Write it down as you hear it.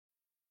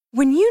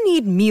When you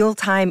need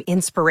mealtime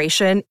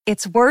inspiration,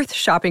 it's worth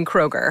shopping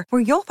Kroger,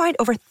 where you'll find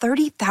over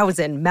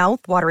 30,000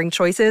 mouth-watering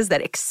choices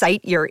that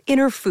excite your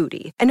inner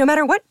foodie. And no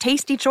matter what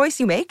tasty choice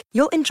you make,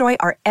 you'll enjoy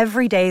our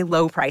everyday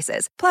low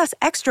prices, plus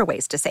extra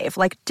ways to save,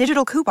 like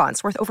digital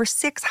coupons worth over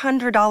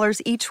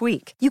 $600 each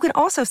week. You can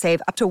also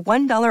save up to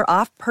 $1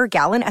 off per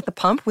gallon at the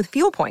pump with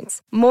fuel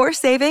points. More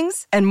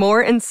savings and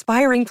more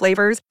inspiring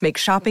flavors make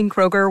shopping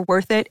Kroger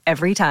worth it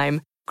every time.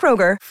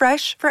 Kroger,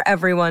 fresh for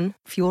everyone.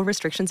 Fuel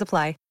restrictions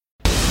apply.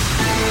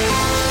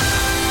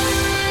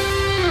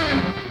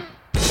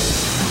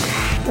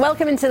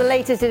 Welcome into the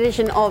latest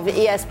edition of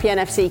ESPN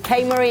FC.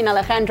 Kay Murray and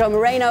Alejandro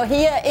Moreno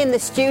here in the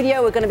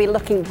studio. We're going to be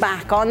looking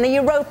back on the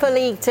Europa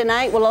League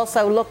tonight. We'll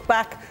also look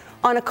back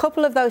on a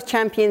couple of those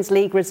Champions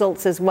League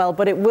results as well,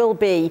 but it will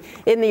be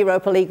in the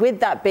Europa League with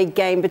that big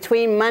game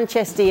between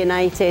Manchester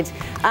United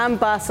and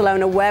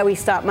Barcelona, where we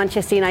start.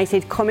 Manchester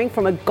United coming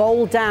from a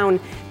goal down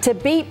to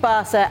beat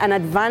Barca and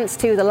advance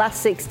to the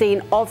last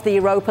 16 of the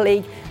Europa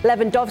League.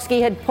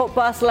 Lewandowski had put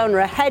Barcelona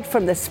ahead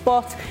from the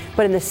spot,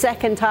 but in the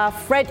second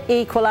half, Fred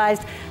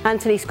equalised.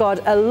 Anthony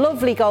scored a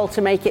lovely goal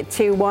to make it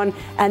 2-1,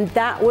 and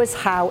that was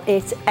how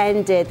it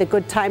ended. The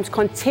good times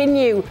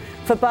continue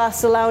for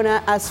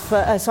Barcelona,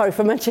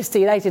 for Manchester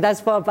United.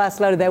 As for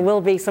Barcelona, there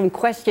will be some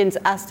questions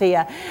asked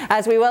here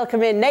as we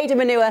welcome in Nader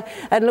Manua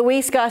and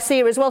Luis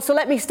Garcia as well. So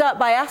let me start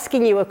by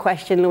asking you a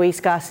question, Luis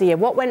Garcia.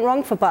 What went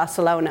wrong for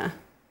Barcelona?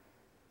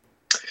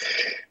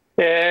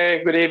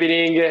 Good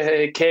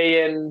evening,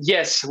 Kay. And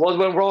yes, what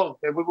went wrong?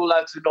 We would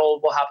like to know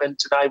what happened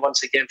tonight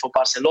once again for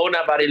Barcelona,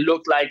 but it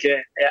looked like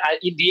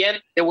in the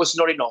end, there was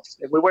not enough.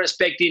 We were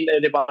expecting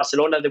the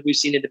Barcelona that we've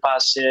seen in the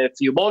past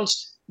few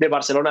months. The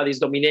Barcelona is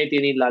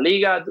dominating in La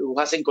Liga, who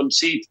hasn't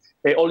conceded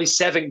only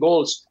 7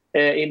 goals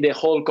in the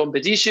whole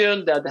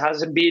competition, that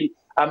hasn't been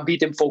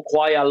unbeaten for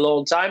quite a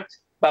long time.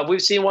 But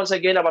we've seen once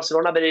again a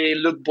Barcelona that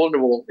look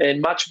vulnerable,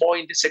 and much more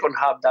in the second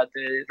half. That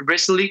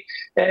recently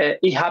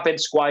it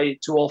happens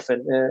quite too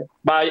often.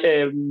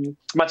 By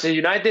Manchester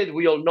United,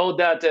 we all know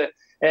that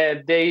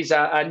there is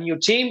a new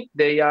team.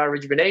 They are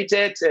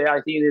rejuvenated. I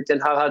think that Ten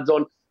Hag has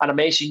done an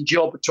amazing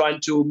job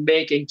trying to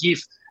make and give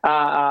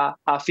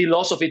a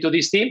philosophy to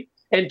this team.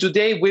 And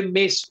today we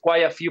missed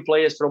quite a few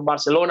players from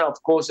Barcelona.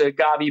 Of course,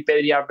 Gavi,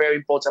 Pedri are very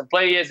important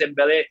players.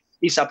 Dembélé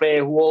is a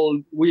player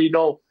who we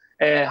know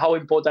how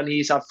important he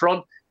is up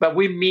front. But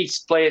we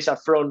missed players up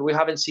front. We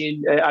haven't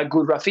seen a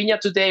good Rafinha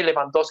today.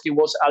 Lewandowski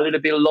was a little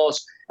bit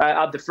lost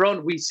at the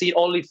front. We see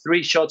only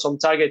 3 shots on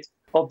target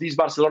of this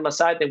Barcelona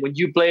side. And when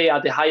you play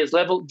at the highest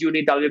level, you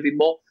need a little bit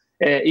more,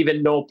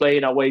 even though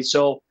playing away.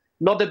 So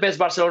not the best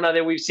Barcelona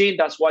that we've seen.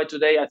 That's why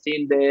today I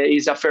think there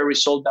is a fair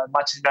result that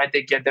Manchester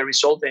United get the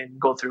result and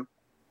go through.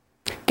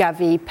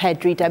 Gavi,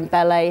 Pedri,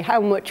 Dembélé, how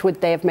much would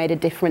they have made a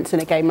difference in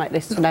a game like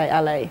this tonight,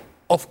 Ale?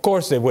 Of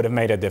course they would have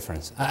made a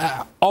difference.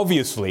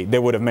 Obviously, they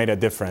would have made a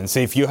difference.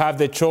 If you have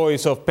the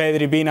choice of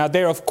Pedri being out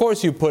there, of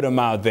course you put him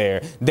out there.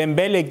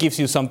 Dembélé gives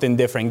you something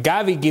different.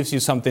 Gavi gives you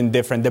something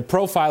different. The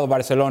profile of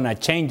Barcelona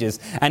changes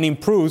and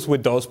improves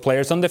with those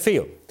players on the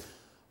field.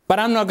 But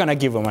I'm not going to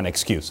give them an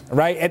excuse,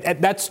 right?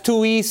 That's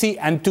too easy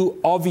and too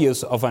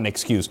obvious of an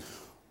excuse.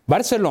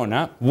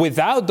 Barcelona,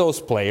 without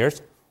those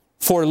players,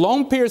 for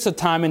long periods of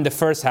time in the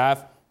first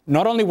half,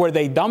 not only were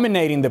they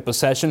dominating the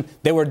possession,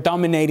 they were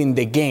dominating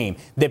the game.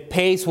 The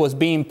pace was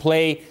being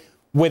played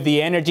with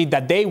the energy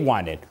that they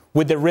wanted,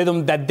 with the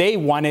rhythm that they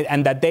wanted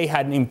and that they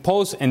had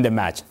imposed in the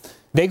match.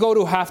 They go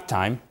to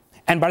halftime,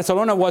 and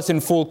Barcelona was in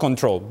full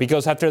control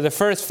because after the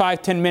first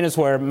 5-10 minutes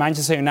where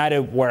Manchester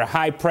United were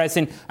high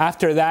pressing,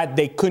 after that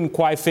they couldn't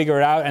quite figure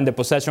it out, and the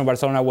possession of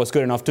Barcelona was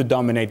good enough to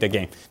dominate the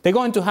game. They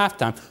go into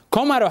halftime,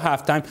 come out of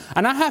halftime,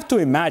 and I have to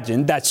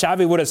imagine that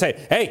Xavi would have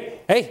said,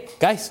 hey,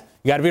 guys,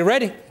 you got to be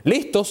ready.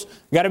 Listos.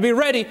 You got to be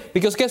ready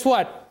because guess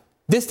what?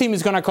 This team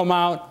is going to come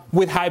out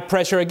with high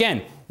pressure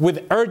again,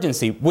 with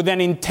urgency, with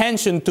an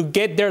intention to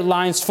get their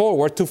lines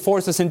forward to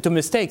force us into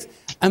mistakes.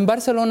 And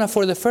Barcelona,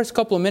 for the first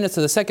couple of minutes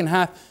of the second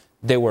half,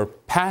 they were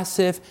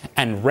passive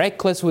and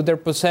reckless with their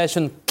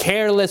possession,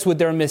 careless with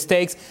their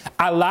mistakes,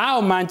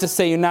 allow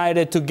Manchester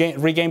United to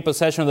regain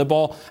possession of the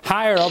ball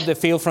higher up the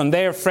field. From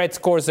there, Fred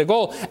scores the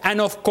goal. And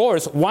of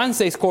course, once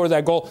they score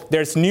that goal,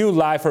 there's new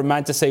life for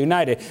Manchester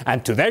United.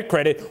 And to their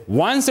credit,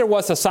 once there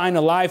was a sign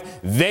of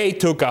life, they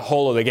took a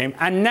hold of the game.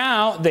 And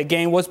now the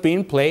game was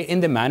being played in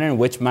the manner in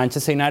which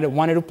Manchester United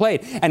wanted to play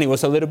it. And it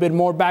was a little bit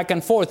more back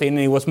and forth, and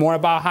it was more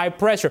about high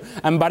pressure.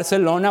 And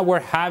Barcelona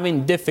were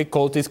having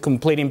difficulties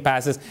completing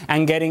passes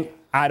and getting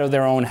out of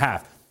their own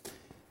half.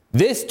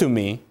 This, to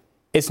me,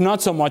 is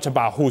not so much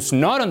about who's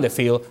not on the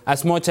field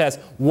as much as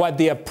what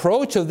the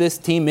approach of this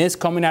team is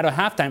coming out of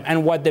halftime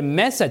and what the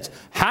message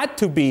had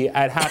to be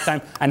at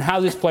halftime and how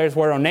these players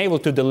were unable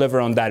to deliver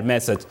on that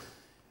message.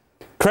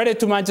 Credit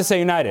to Manchester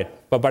United,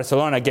 but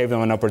Barcelona gave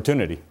them an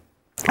opportunity.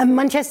 And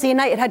Manchester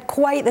United had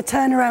quite the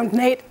turnaround,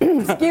 Nate.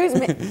 Excuse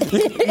me.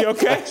 You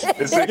okay?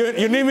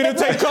 You need me to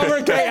take cover?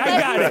 Okay, I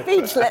got it.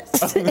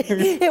 Speechless.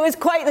 It was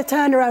quite the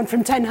turnaround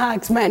from Ten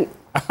Hag's men.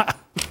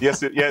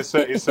 Yes,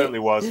 it certainly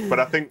was. But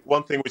I think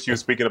one thing which you were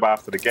speaking about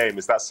after the game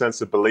is that sense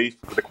of belief,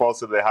 the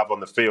quality that they have on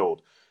the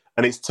field.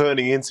 And it's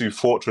turning into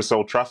Fortress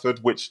Old Trafford,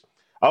 which,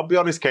 I'll be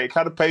honest, Kate, it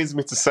kind of pains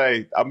me to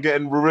say. I'm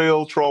getting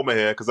real trauma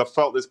here because I've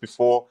felt this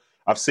before.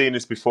 I've seen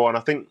this before. And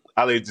I think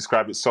Ali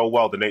described it so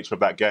well, the nature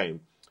of that game.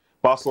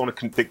 Barcelona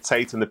can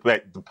dictate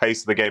the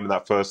pace of the game in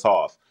that first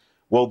half.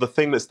 Well, the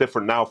thing that's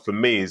different now for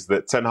me is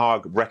that Ten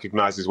Hag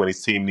recognises when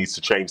his team needs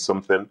to change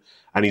something,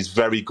 and he's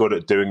very good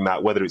at doing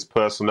that, whether it's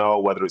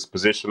personnel, whether it's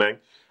positioning,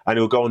 and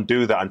he'll go and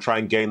do that and try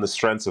and gain the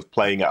strength of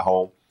playing at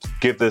home,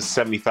 give the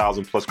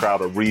 70,000 plus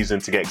crowd a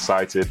reason to get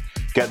excited,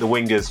 get the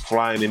wingers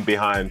flying in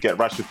behind, get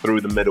Rashford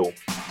through the middle.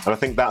 And I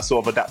think that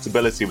sort of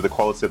adaptability with the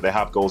quality that they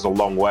have goes a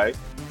long way.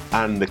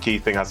 And the key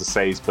thing, as I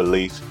say, is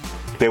belief.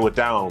 They were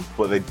down,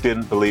 but they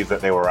didn't believe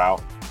that they were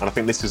out. And I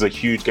think this is a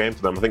huge game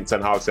for them. I think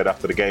Ten Hag said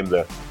after the game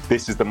that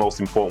this is the most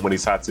important one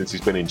he's had since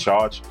he's been in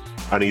charge.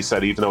 And he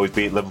said, even though we've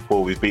beaten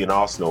Liverpool, we've beaten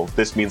Arsenal,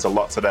 this means a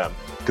lot to them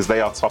because they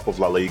are top of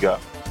La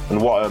Liga.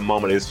 And what a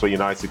moment it is for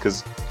United,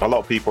 because a lot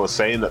of people are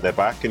saying that they're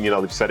back, and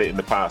they've said it in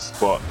the past,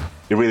 but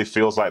it really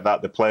feels like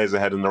that. The players are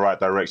heading in the right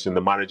direction,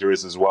 the manager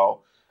is as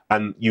well.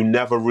 And you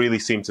never really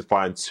seem to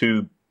find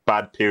two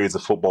bad periods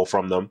of football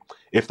from them.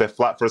 If they're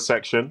flat for a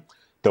section,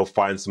 they'll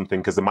find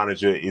something because the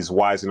manager is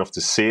wise enough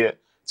to see it,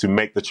 to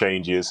make the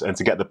changes and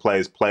to get the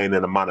players playing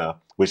in a manner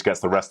which gets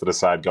the rest of the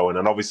side going.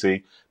 And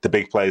obviously, the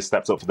big players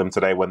stepped up for them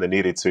today when they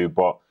needed to.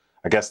 But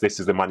I guess this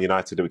is the Man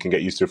United that we can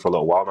get used to for a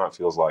little while now, it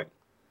feels like.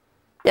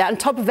 Yeah, on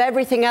top of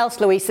everything else,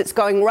 Luis, that's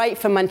going right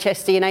for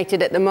Manchester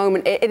United at the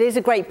moment, it is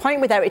a great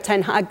point with Erik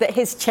Ten Hag that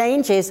his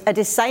changes are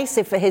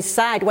decisive for his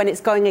side when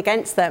it's going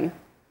against them.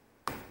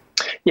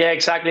 Yeah,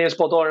 exactly, and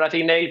spot on. And I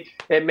think Nate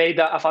made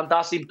a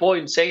fantastic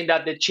point, saying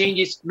that the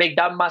changes make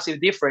that massive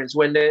difference.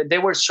 When they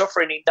were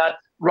suffering in that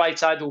right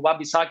side with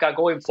Wan-Bissaka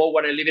going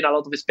forward and leaving a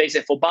lot of space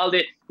for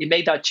Balde, he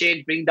made that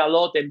change, bring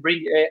Dalot and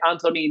bring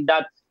Anthony in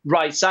that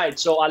right side.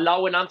 So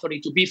allowing Anthony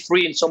to be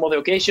free in some of the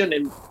occasion,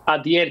 and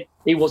at the end,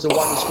 he was the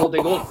one who scored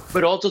the goal.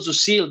 But also to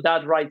seal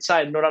that right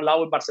side, not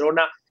allowing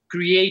Barcelona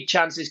create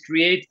chances,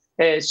 create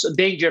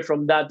danger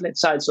from that left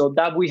side. So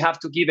that we have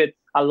to give it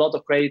a lot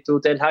of credit to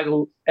Ten Hag,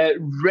 who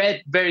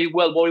read very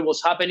well what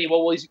was happening,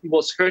 what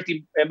was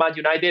hurting Man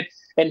United,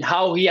 and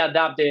how he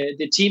adapted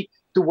the team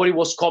to what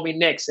was coming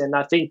next. And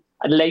I think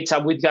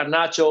later with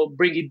Garnacho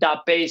bringing that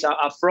pace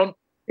up front,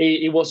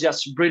 it was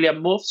just a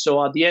brilliant move.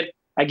 So at the end,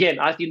 again,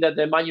 I think that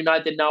the Man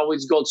United now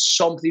has got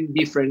something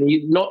different.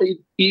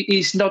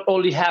 It's not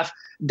only have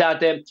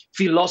that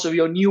philosophy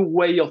or new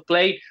way of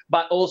playing,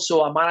 but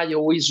also a manager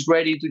who is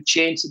ready to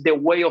change the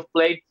way of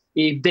playing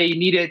if they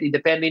need it,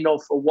 depending on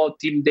what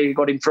team they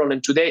got in front.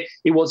 And today,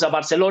 it was a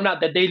Barcelona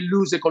that they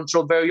lose the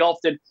control very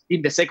often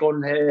in the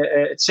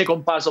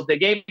second part of the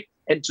game.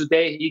 And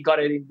today, he got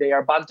it in their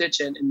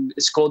advantage and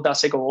scored that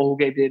second goal, who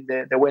gave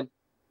the win.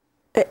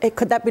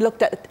 Could that be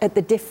looked at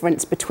the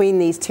difference between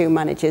these two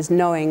managers,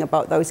 knowing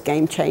about those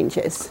game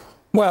changes?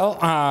 Well,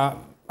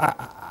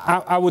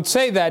 I would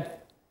say that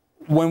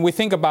when we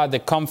think about the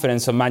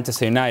confidence of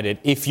Manchester United,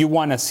 if you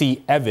want to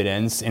see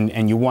evidence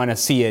and you want to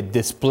see it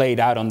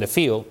displayed out on the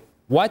field,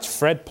 watch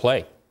Fred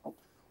play.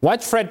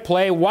 Watch Fred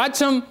play. Watch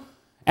him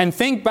and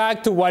think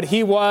back to what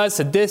he was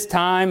at this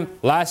time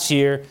last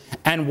year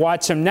and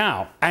watch him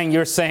now. And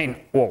you're saying,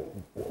 whoa,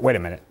 wait a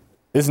minute.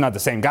 This is not the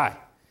same guy.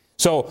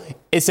 So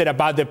is it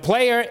about the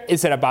player?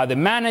 Is it about the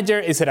manager?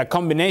 Is it a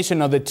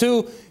combination of the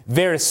two?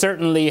 There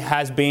certainly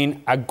has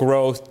been a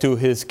growth to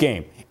his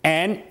game.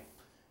 And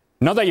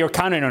not that you're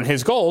counting on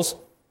his goals,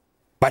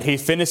 but he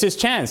finished his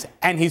chance.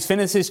 And he's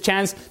finished his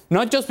chance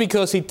not just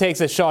because he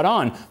takes a shot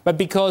on, but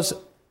because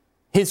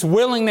his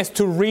willingness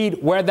to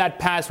read where that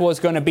pass was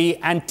going to be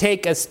and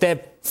take a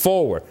step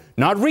forward.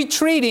 Not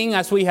retreating,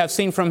 as we have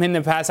seen from him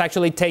in the past,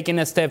 actually taking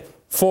a step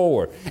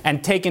forward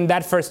and taking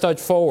that first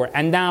touch forward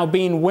and now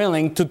being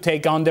willing to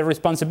take on the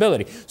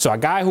responsibility. So a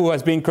guy who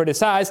has been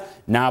criticized,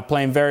 now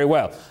playing very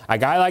well. A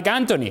guy like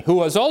Anthony, who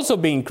was also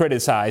being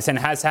criticized and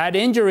has had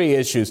injury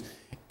issues,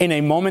 in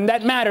a moment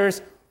that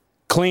matters,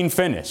 clean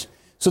finish.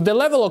 So the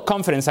level of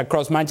confidence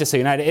across Manchester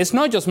United is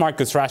not just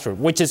Marcus Rashford,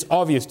 which is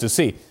obvious to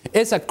see.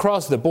 It's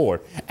across the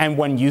board. And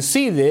when you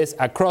see this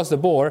across the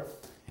board,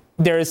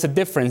 there is a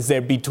difference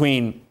there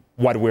between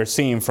what we're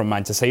seeing from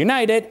Manchester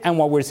United and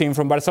what we're seeing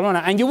from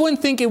Barcelona. And you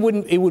wouldn't think it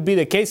would be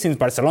the case since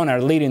Barcelona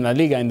are leading La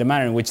Liga in the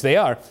manner in which they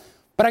are.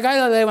 But a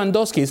guy like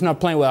Lewandowski is not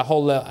playing with a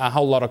whole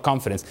lot of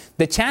confidence.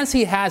 The chance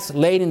he has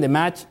late in the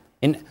match,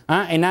 in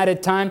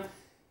added time,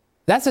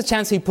 that's a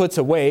chance he puts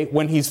away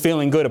when he's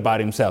feeling good about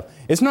himself.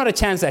 It's not a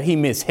chance that he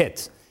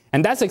mishits.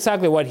 And that's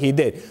exactly what he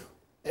did.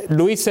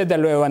 Luis said that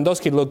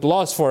Lewandowski looked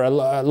lost for a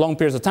long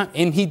period of time,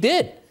 and he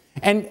did.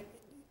 And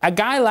a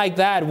guy like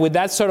that, with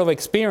that sort of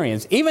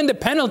experience, even the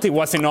penalty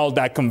wasn't all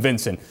that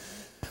convincing.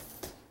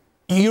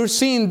 You're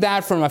seeing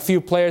that from a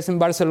few players in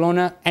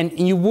Barcelona, and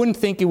you wouldn't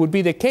think it would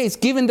be the case,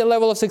 given the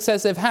level of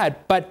success they've had.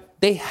 But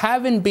they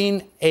haven't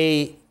been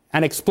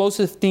an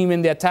explosive team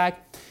in the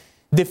attack.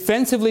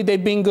 Defensively,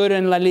 they've been good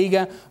in La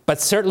Liga,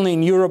 but certainly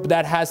in Europe,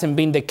 that hasn't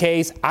been the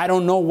case. I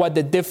don't know what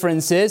the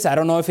difference is. I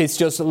don't know if it's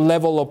just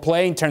level of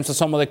play in terms of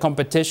some of the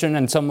competition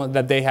and some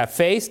that they have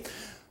faced.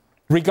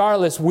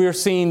 Regardless, we're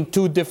seeing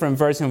two different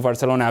versions of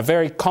Barcelona, a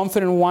very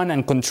confident one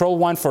and controlled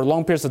one for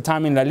long periods of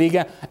time in La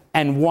Liga,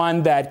 and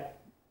one that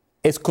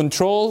is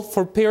controlled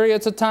for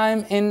periods of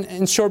time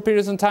in short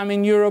periods of time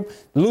in Europe,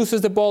 loses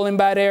the ball in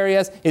bad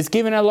areas, is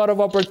given a lot of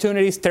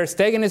opportunities. Ter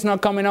Stegen is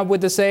not coming up with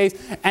the saves,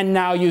 and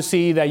now you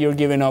see that you're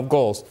giving up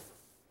goals.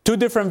 Two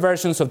different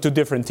versions of two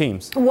different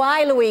teams.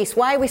 Why, Luis?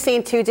 Why are we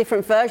seeing two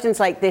different versions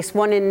like this,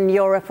 one in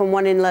Europe and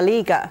one in La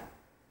Liga?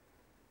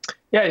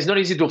 Yeah, it's not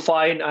easy to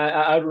find.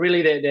 I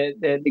really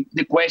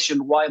the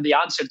question, why the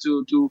answer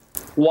to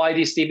why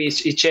this team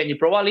is changing.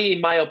 Probably, in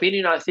my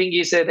opinion, I think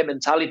is the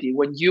mentality.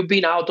 When you've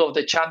been out of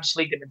the Champions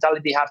League, the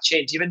mentality have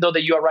changed. Even though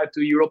that you arrived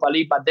to Europa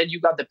League, but then you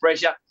got the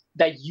pressure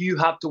that you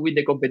have to win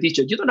the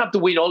competition. You don't have to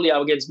win only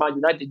against Man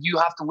United. You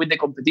have to win the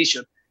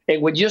competition.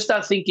 And when you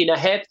start thinking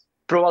ahead,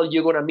 probably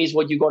you're going to miss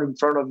what you got in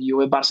front of you.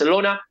 In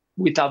Barcelona,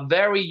 with a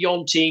very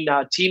young team,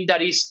 a team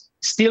that is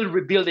still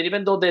rebuilding,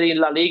 even though they're in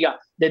La Liga,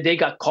 that they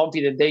got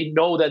confident. They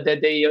know that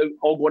they are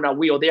all going to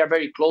win, or they are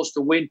very close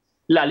to win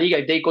La Liga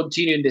if they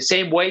continue in the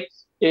same way.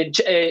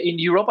 In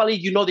Europa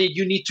League, you know that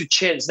you need to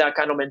change that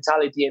kind of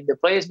mentality, and the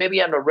players maybe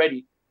are not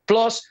ready.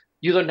 Plus,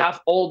 you don't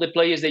have all the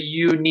players that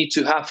you need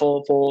to have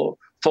for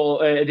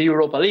the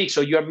Europa League.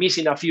 So you're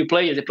missing a few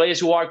players. The players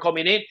who are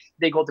coming in,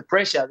 they got the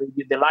pressure.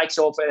 The likes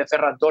of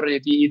Ferran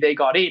Torres, they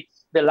got in.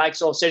 The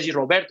likes of Sergi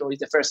Roberto, is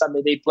the first time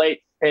that they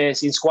play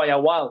since quite a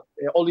while,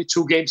 only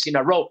 2 games in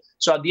a row.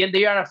 So at the end,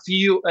 there are a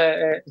few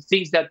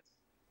things that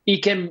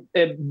it can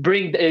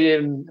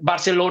bring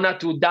Barcelona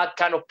to that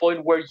kind of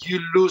point where you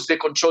lose the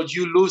control,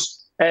 you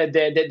lose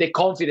the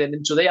confidence.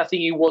 And today, I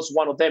think it was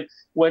one of them.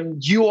 When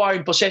you are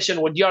in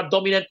possession, when you are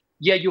dominant,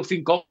 yeah, you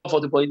feel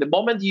comfortable. In the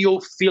moment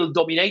you feel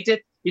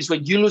dominated is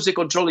when you lose the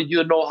control and you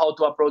don't know how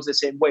to approach the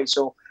same way.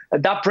 So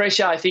that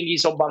pressure, I think,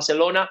 is on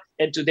Barcelona,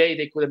 and today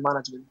they couldn't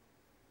manage it.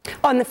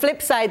 On the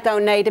flip side, though,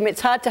 Nedum, it's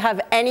hard to have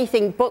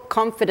anything but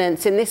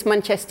confidence in this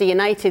Manchester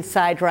United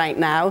side right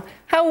now.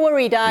 How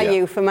worried are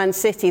you for Man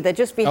City? They're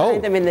just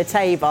behind them in the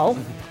table.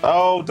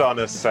 Hold on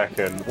a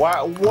second.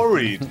 Why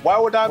worried? Why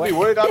would I be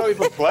worried? I don't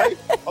even play.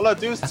 All I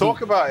do is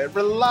talk about it.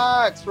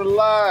 Relax.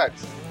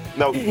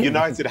 No,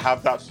 United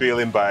have that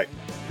feeling back.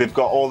 They've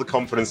got all the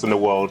confidence in the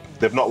world.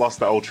 They've not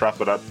lost at Old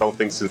Trafford, I don't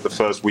think, since the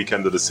first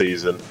weekend of the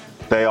season.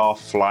 They are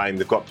flying.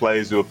 They've got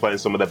players who are playing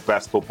some of their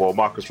best football.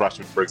 Marcus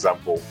Rashford, for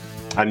example.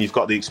 And you've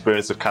got the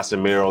experience of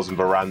Casemiro's and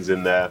Varane's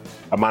in there.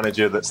 A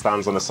manager that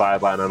stands on the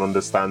sideline and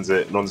understands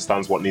it and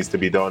understands what needs to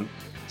be done.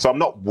 So I'm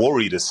not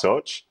worried as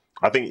such.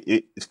 I think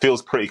it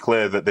feels pretty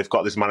clear that they've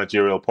got this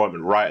managerial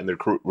appointment right and the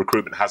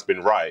recruitment has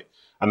been right.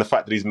 And the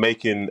fact that he's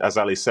making, as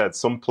Ali said,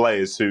 some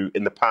players who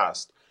in the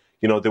past,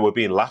 you know, they were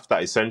being laughed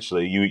at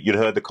essentially. You'd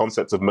heard the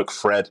concept of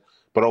McFred,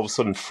 but all of a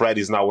sudden Fred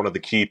is now one of the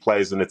key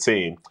players in the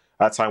team.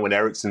 At a time when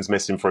Eriksen's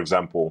missing, for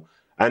example.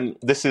 And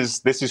this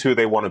is who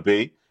they want to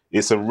be.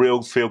 It's a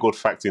real feel-good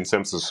factor in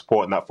terms of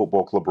supporting that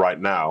football club right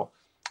now.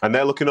 And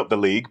they're looking up the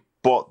league,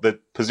 but the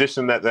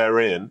position that they're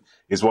in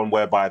is one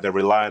whereby they're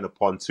relying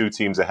upon 2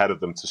 teams ahead of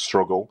them to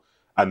struggle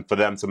and for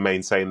them to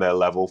maintain their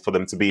level, for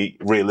them to be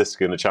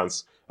realistic in a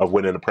chance of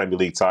winning a Premier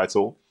League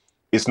title.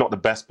 It's not the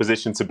best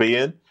position to be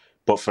in,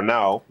 but for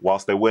now,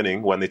 whilst they're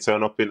winning, when they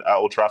turn up at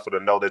Old Trafford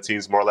and know their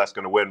team's more or less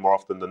going to win more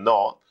often than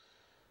not,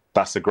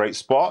 that's a great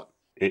spot.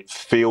 It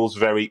feels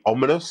very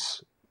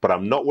ominous, but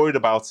I'm not worried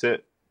about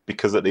it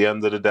because at the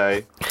end of the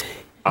day,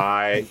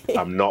 I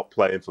am not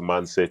playing for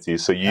Man City.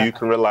 So you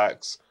can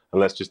relax and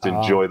let's just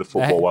enjoy the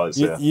football while it's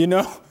here. You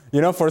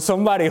know, for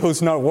somebody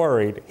who's not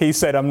worried, he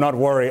said, "I'm not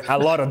worried" a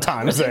lot of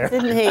times there.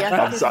 Didn't he?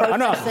 I'm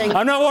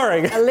not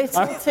worried. A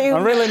little too.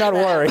 I'm really not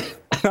worried.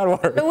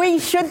 Not worried.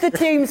 Louise, should the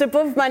teams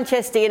above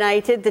Manchester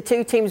United, the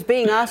 2 teams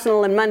being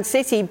Arsenal and Man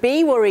City,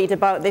 be worried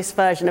about this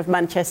version of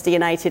Manchester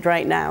United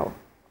right now?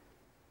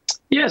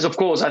 Yes, of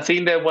course. I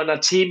think that when a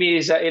team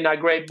is in a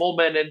great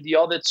moment and the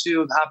other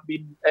 2 have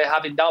been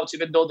having doubts,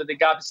 even though the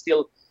gap is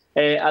still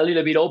a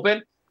little bit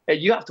open,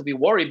 you have to be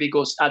worried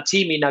because a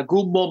team in a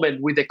good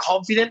moment with the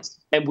confidence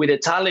and with the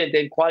talent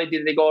and quality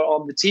that they got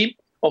on the team,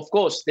 of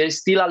course, there's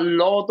still a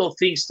lot of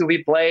things to be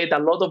played, a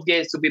lot of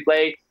games to be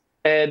played.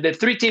 The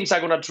 3 teams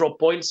are going to drop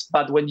points,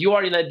 but when you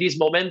are in this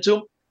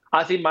momentum,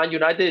 I think Man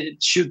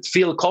United should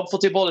feel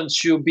comfortable and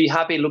should be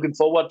happy looking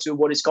forward to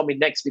what is coming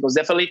next because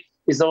definitely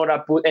it's not going to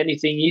put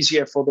anything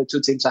easier for the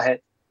 2 teams ahead.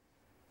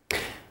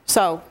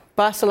 So,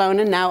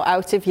 Barcelona now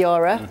out of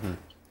Europe. Mm-hmm.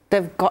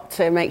 They've got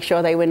to make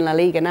sure they win La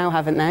Liga now,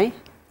 haven't they?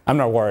 I'm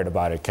not worried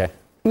about it, Kay.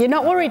 You're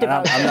not worried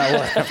about it? I'm not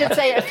worried. I should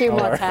say it a few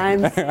more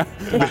times.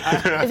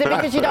 Is it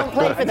because you don't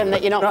play for them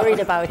that you're not worried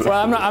about it?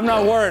 Well, I'm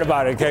not worried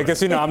about it, okay?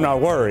 Because, I'm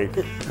not worried.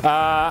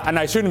 And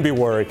I shouldn't be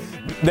worried.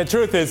 The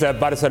truth is that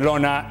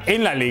Barcelona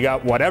in La Liga,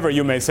 whatever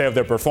you may say of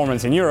their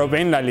performance in Europe,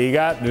 in La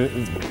Liga,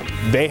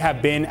 they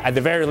have been, at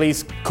the very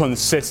least,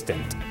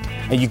 consistent.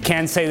 And you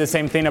can't say the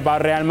same thing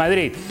about Real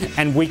Madrid.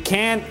 And we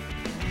can't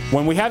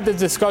when we have this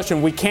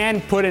discussion, we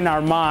can't put in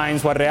our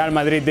minds what Real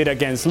Madrid did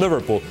against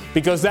Liverpool,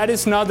 because that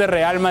is not the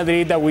Real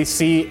Madrid that we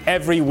see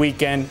every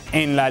weekend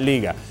in La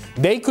Liga.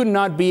 They could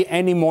not be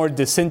any more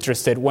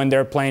disinterested when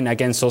they're playing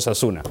against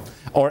Osasuna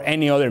or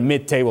any other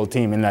mid-table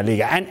team in La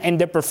Liga. And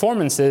their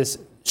performances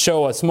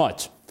show us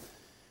much.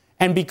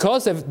 And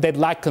because they've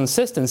lacked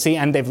consistency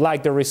and they've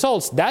lacked the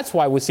results, that's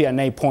why we see an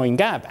 8-point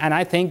gap. And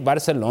I think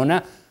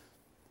Barcelona,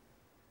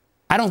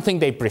 I don't think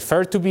they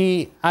prefer to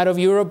be out of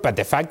Europe, but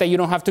the fact that you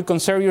don't have to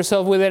concern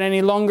yourself with it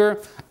any longer,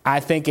 I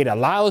think it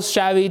allows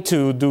Xavi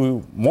to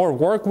do more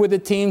work with the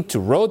team, to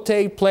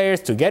rotate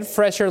players, to get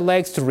fresher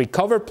legs, to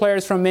recover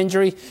players from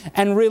injury,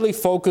 and really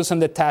focus on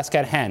the task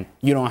at hand.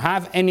 You don't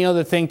have any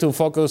other thing to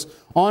focus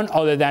on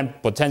other than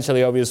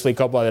potentially, obviously,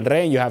 Copa del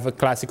Rey. You have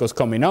Clásicos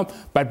coming up.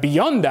 But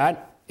beyond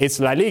that, it's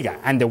La Liga.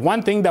 And the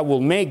one thing that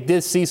will make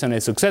this season a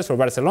success for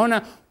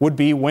Barcelona would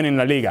be winning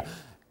La Liga.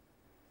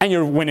 And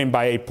you're winning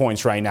by 8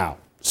 points right now.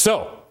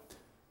 So,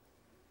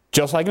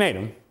 just like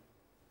Nathan,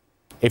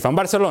 if I'm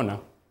Barcelona,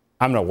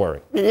 I'm not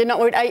worried. You're not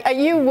worried? Are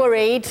you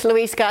worried,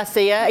 Luis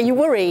Garcia? Are you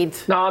worried?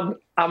 No,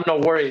 I'm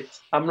not worried.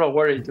 I'm not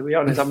worried, to be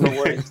honest. I'm not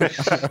worried. Is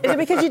it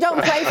because you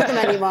don't play for them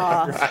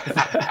anymore?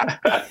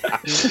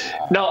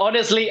 No,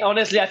 honestly,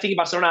 I think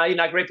Barcelona are in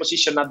a great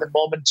position at the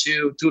moment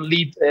to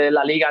lead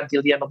La Liga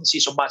until the end of the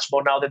season, much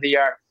more now that they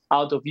are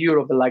out of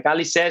Europe. Like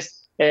Ali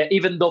says,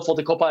 even though for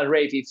the Copa del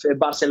Rey, if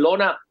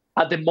Barcelona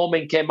at the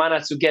moment can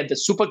manage to get the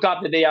Super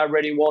Cup that they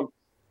already won,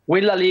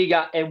 win La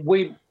Liga, and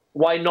win,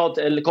 why not,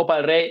 the Copa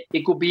del Rey,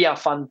 it could be a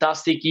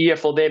fantastic year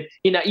for them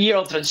in a year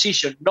of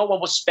transition. No one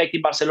was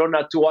expecting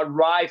Barcelona to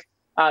arrive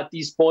at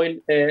this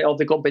point of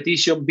the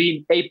competition,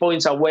 being 8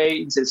 points away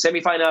in the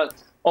semi-final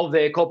of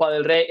the Copa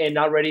del Rey and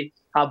already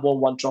have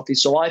won one trophy.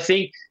 So I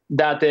think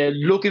that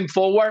looking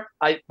forward,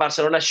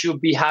 Barcelona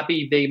should be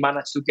happy if they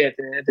manage to get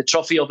the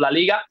trophy of La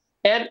Liga.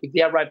 And if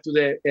they arrive to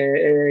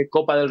the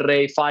Copa del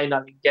Rey final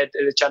and get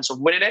the chance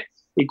of winning it,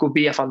 it could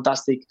be a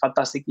fantastic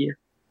year.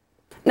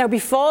 Now,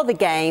 before the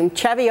game,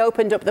 Xavi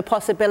opened up the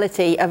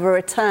possibility of a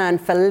return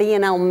for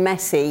Lionel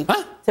Messi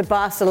to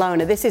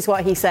Barcelona. This is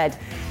what he said.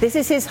 This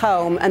is his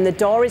home and the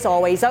door is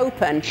always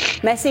open.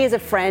 Messi is a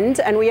friend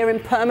and we are in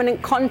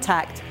permanent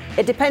contact.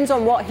 It depends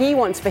on what he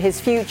wants for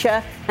his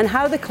future and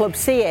how the club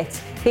see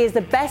it. He is the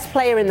best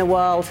player in the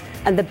world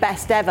and the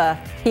best ever.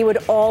 He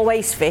would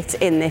always fit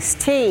in this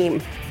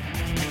team.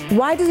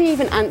 Why does he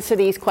even answer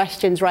these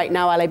questions right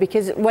now, Ale?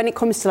 Because when it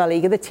comes to La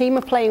Liga, the team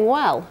are playing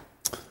well.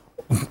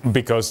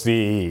 Because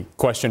the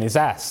question is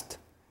asked.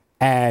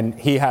 And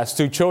he has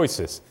two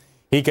choices.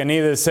 He can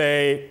either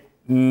say,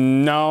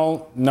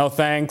 no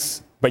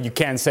thanks, but you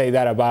can't say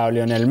that about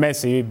Lionel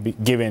Messi,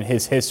 given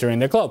his history in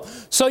the club.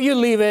 So you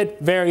leave it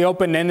very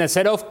open and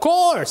said, of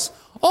course,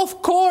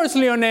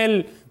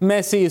 Lionel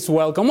Messi is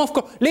welcome. Of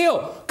course,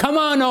 Leo, come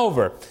on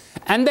over.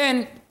 And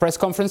then press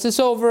conference is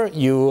over,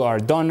 you are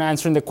done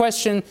answering the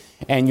question,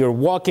 and you're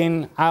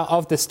walking out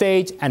of the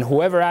stage, and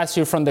whoever asks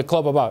you from the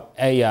club about,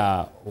 hey,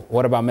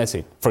 what about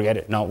Messi? Forget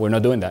it. No, we're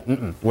not doing that.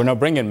 We're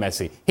not bringing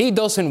Messi. He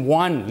doesn't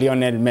want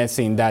Lionel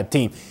Messi in that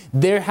team.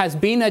 There has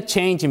been a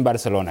change in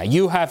Barcelona.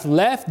 You have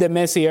left the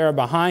Messi era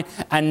behind,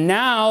 and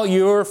now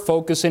you're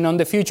focusing on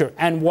the future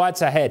and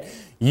what's ahead.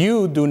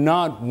 You do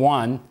not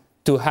want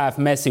to have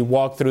Messi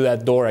walk through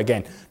that door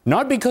again.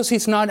 Not because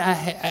he's not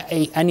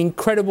an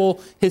incredible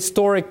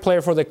historic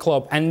player for the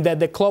club and that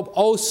the club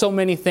owes so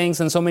many things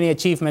and so many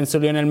achievements to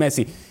Lionel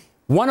Messi.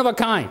 One of a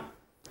kind,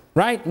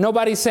 right?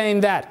 Nobody's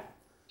saying that.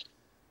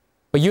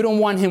 But you don't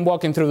want him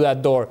walking through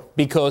that door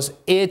because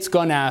it's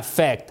going to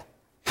affect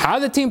how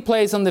the team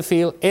plays on the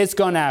field. It's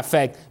going to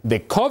affect the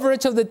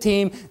coverage of the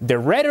team, the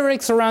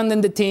rhetoric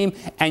surrounding the team,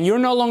 and you're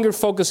no longer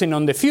focusing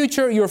on the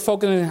future. You're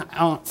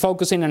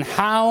focusing on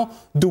how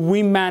do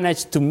we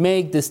manage to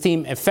make this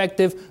team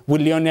effective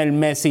with Lionel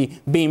Messi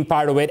being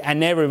part of it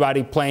and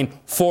everybody playing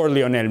for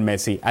Lionel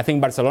Messi. I think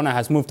Barcelona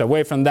has moved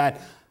away from that.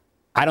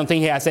 I don't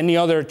think he has any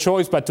other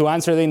choice but to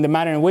answer in the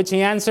manner in which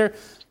he answered.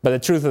 But the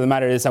truth of the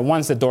matter is that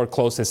once the door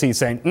closes, he's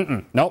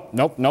saying, nope,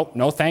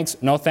 no thanks,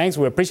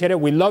 we appreciate it,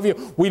 we love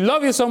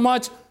you so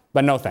much,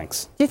 but no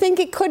thanks. Do you think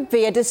it could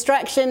be a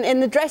distraction in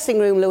the dressing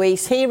room,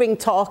 Luis, hearing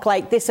talk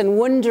like this and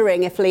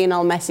wondering if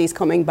Lionel Messi's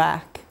coming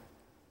back?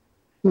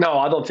 No,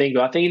 I don't think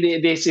so. I think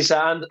this is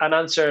an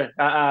answer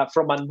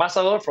from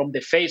ambassador, from the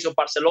face of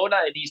Barcelona.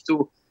 It needs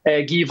to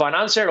give an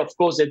answer. Of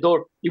course, the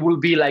door, it will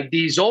be like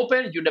this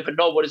open. You never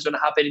know what is going to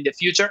happen in the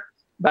future.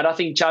 But I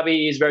think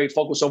Xavi is very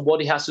focused on what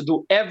he has to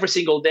do every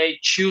single day,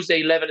 choose the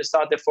 11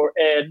 starter for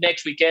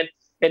next weekend,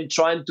 and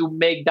trying to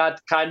make that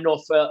kind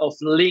of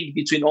link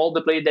between all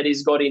the players that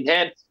he's got in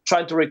hand,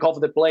 trying to recover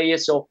the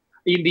players. So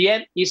in the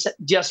end, it's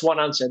just one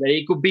answer.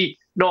 It could be,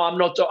 no, I'm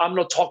not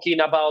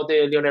talking about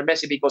Lionel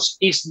Messi because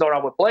he's not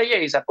our player.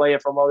 He's a player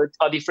from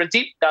a different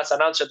team. That's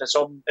an answer that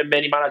so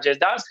many managers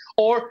does.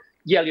 Or,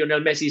 yeah,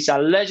 Lionel Messi is a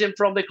legend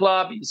from the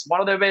club. He's one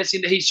of the best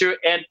in the history,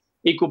 and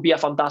he could be a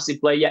fantastic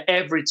player.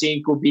 Every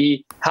team could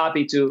be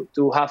happy to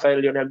have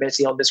Lionel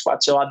Messi on the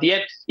squad. So at the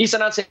end, it's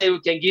an answer we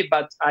can give,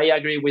 but I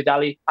agree with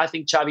Ali. I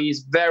think Xavi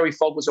is very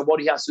focused on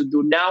what he has to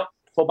do now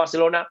for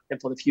Barcelona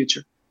and for the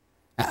future.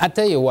 I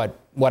tell you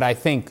what I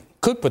think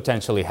could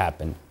potentially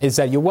happen is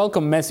that you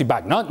welcome Messi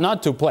back,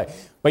 not to play,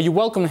 but you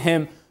welcome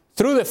him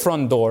through the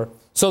front door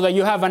so that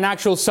you have an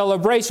actual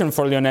celebration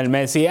for Lionel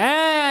Messi,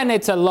 and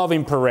it's a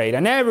loving parade,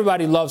 and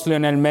everybody loves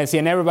Lionel Messi,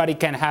 and everybody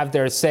can have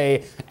their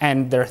say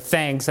and their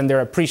thanks and their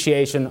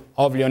appreciation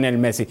of Lionel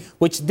Messi,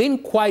 which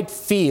didn't quite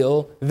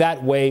feel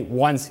that way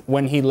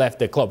when he left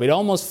the club. It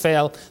almost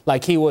felt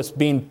like he was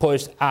being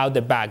pushed out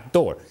the back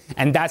door,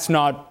 and that's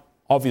not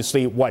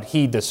obviously what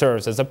he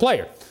deserves as a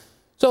player.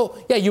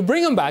 So, yeah, you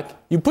bring him back,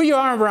 you put your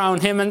arm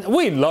around him, and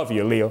we love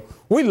you, Leo.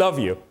 We love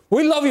you.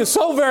 We love you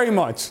so very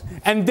much.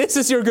 And this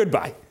is your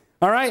goodbye.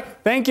 All right?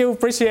 Thank you.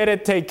 Appreciate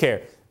it. Take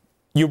care.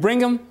 You bring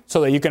him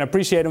so that you can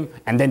appreciate him,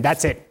 and then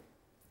that's it.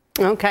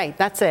 Okay,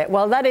 that's it.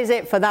 Well, that is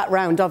it for that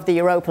round of the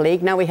Europa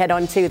League. Now we head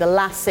on to the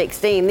last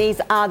 16.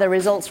 These are the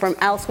results from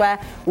elsewhere.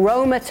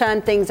 Roma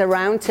turned things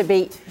around to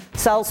beat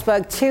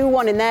Salzburg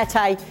 2-1 in their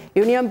tie.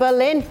 Union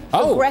Berlin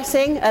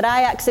progressing at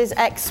Ajax's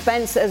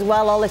expense as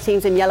well. All the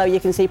teams in yellow you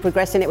can see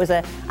progressing. It was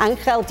a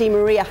Angel Di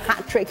Maria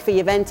hat-trick for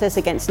Juventus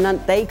against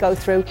Nantes. They go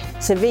through.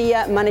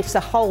 Sevilla managed to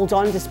hold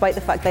on despite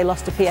the fact they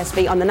lost to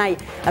PSV on the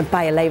night. And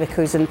Bayer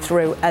Leverkusen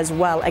through as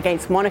well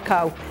against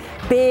Monaco.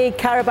 Big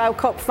Carabao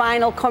Cup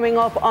final coming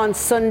up on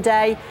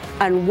Sunday,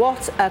 and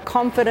what a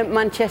confident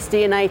Manchester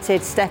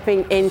United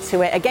stepping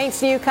into it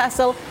against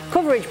Newcastle.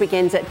 Coverage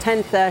begins at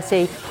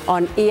 10:30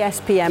 on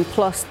ESPN+.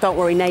 Don't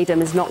worry,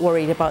 Nadem is not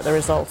worried about the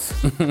results.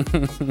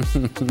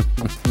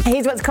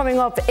 Here's what's coming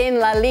up in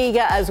La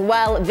Liga as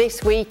well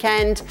this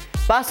weekend.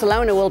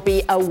 Barcelona will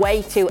be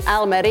away to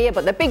Almeria,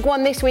 but the big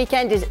one this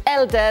weekend is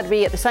El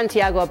Derby at the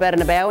Santiago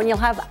Bernabeu, and you'll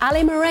have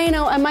Ali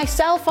Moreno and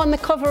myself on the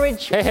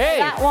coverage for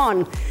that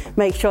one.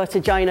 Make sure to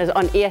join us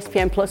on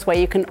ESPN+, where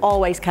you can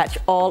always catch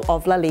all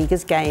of La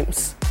Liga's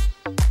games.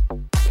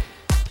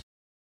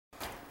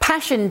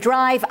 Passion,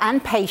 drive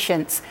and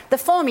patience. The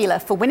formula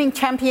for winning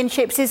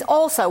championships is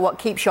also what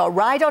keeps your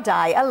ride or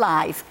die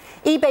alive.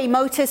 eBay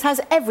Motors has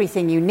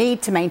everything you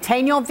need to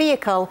maintain your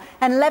vehicle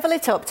and level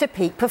it up to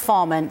peak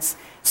performance.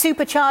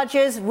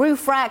 Superchargers,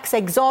 roof racks,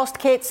 exhaust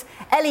kits,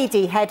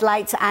 LED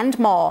headlights and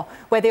more.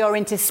 Whether you're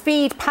into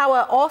speed,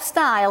 power or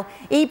style,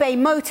 eBay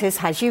Motors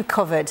has you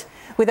covered.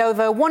 With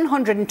over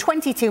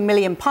 122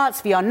 million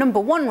parts for your number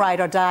one ride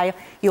or die,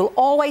 you'll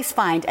always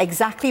find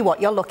exactly what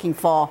you're looking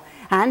for.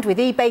 And with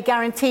eBay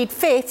Guaranteed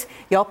Fit,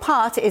 your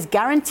part is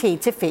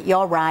guaranteed to fit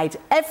your ride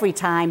every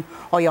time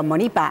or your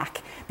money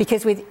back.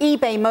 Because with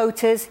eBay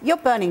Motors, you're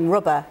burning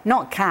rubber,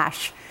 not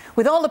cash.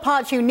 With all the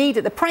parts you need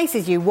at the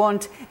prices you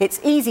want, it's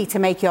easy to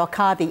make your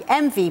car the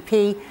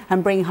MVP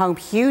and bring home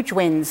huge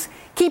wins.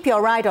 Keep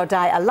your ride or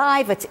die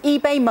alive at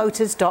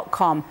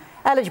ebaymotors.com.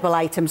 Eligible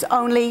items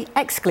only,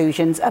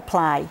 exclusions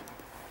apply.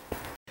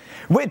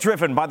 We're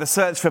driven by the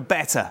search for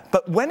better,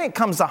 but when it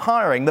comes to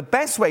hiring, the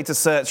best way to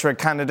search for a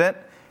candidate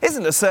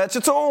isn't to search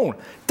at all.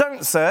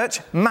 Don't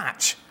search,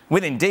 match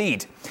with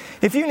Indeed.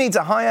 If you need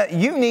to hire,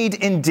 you need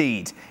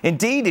Indeed.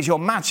 Indeed is your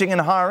matching and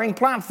hiring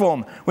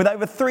platform with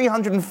over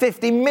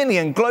 350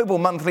 million global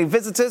monthly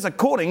visitors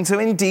according to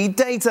Indeed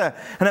data,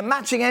 and a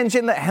matching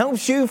engine that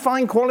helps you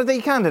find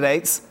quality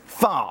candidates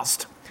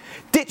fast.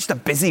 Ditch the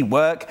busy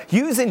work.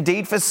 Use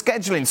Indeed for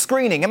scheduling,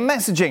 screening and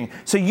messaging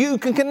so you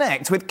can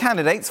connect with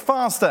candidates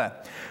faster.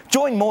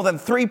 Join more than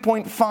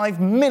 3.5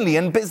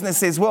 million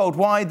businesses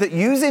worldwide that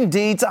use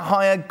Indeed to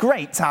hire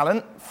great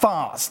talent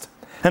fast.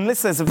 And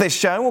listeners of this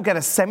show will get a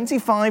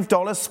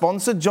 $75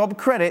 sponsored job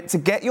credit to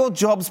get your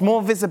jobs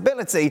more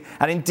visibility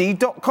at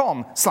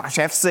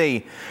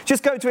Indeed.com/FC.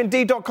 Just go to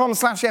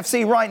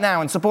Indeed.com/FC right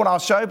now and support our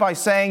show by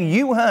saying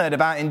you heard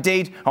about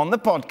Indeed on the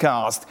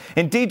podcast.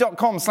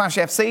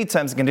 Indeed.com/FC,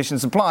 terms and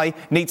conditions apply.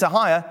 Need to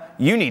hire?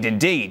 You need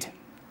Indeed.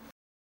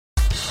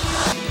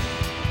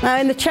 Now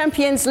in the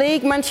Champions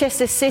League,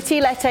 Manchester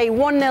City let a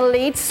 1-0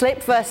 lead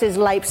slip versus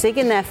Leipzig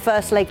in their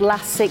first leg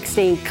last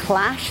 16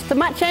 clash. The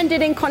match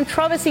ended in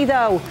controversy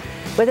though,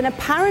 with an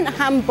apparent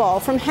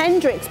handball from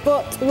Hendricks,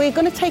 but we're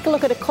going to take a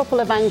look at a couple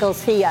of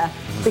angles here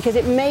because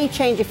it may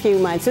change a few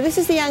minds. So this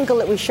is the angle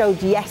that we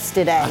showed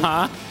yesterday.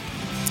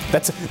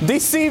 That's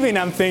deceiving,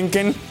 I'm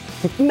thinking.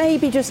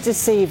 Maybe just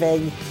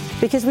deceiving,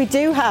 because we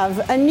do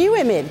have a new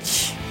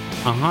image.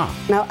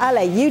 Now,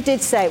 Ale, you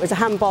did say it was a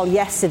handball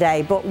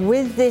yesterday, but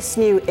with this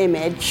new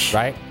image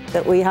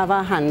that we have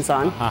our hands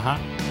on,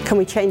 can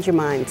we change your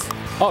mind?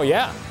 Oh,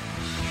 yeah.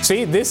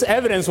 See, this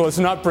evidence was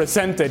not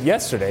presented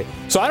yesterday.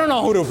 So I don't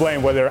know who to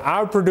blame, whether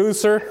our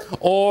producer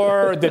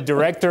or the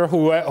director,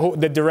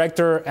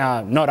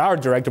 not our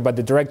director, but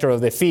the director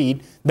of the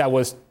feed that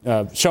was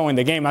showing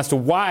the game, as to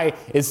why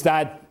is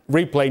that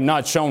replay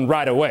not shown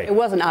right away. It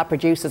wasn't our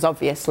producers,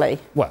 obviously.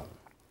 Well,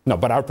 no,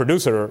 but our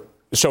producer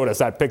showed us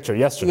that picture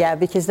yesterday. Yeah,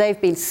 because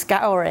they've been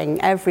scouring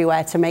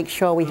everywhere to make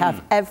sure we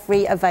have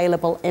every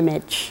available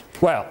image.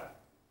 Well,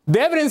 the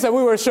evidence that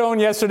we were shown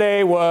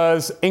yesterday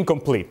was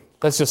incomplete.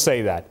 Let's just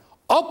say that.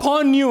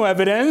 Upon new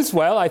evidence,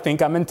 well, I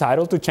think I'm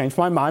entitled to change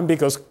my mind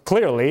because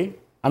clearly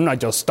I'm not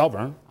just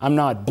stubborn. I'm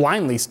not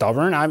blindly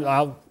stubborn.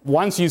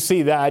 Once you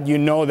see that, you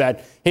know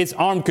that his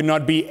arm could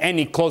not be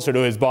any closer to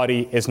his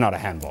body. It's not a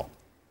handball.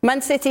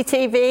 Man City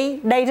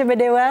TV, Nader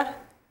Madua,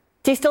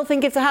 do you still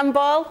think it's a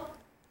handball?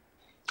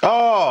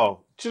 Oh,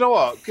 do you know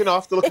what?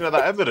 After looking at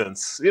that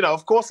evidence,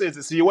 of course it is.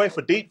 It's the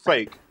UEFA deep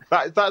fake.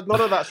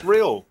 None of that's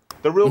real.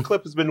 The real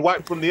clip has been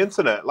wiped from the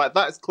internet. Like,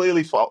 that is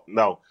clearly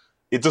no.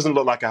 It doesn't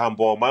look like a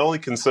handball. My only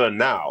concern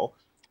now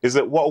is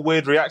that what a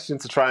weird reaction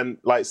to try and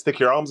stick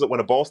your arms up when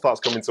a ball starts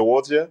coming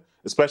towards you,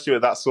 especially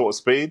at that sort of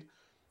speed.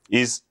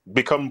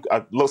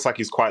 Looks like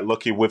he's quite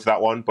lucky with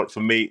that one, but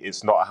for me,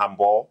 it's not a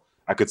handball.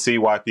 I could see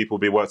why people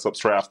would be worked up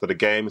straight after the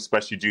game,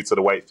 especially due to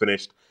the way it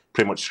finished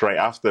pretty much straight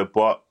after.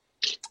 But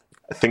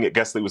I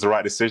guess it was the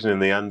right decision in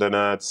the end, and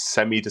a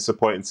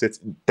semi-disappointing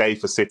day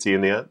for City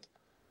in the end.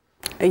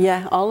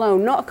 Yeah, although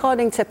not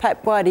according to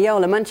Pep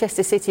Guardiola.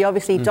 Manchester City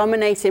obviously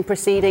dominating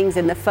proceedings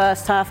in the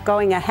first half,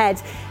 going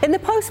ahead. In the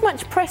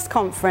post-match press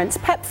conference,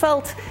 Pep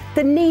felt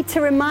the need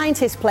to remind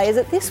his players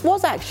that this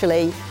was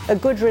actually a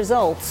good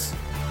result.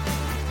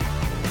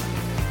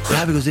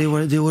 Yeah, because they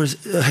were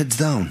heads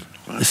down.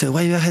 I said,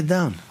 why are you head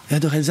down? You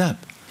had your heads up.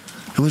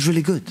 It was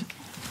really good.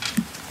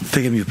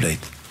 The game you played.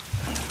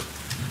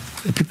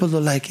 People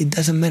don't like it.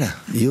 Doesn't matter.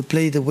 You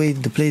play the way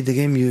to play the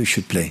game you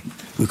should play.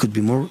 We could be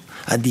more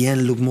at the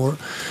end, look more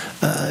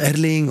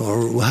Erling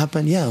or what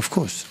happened. Yeah, of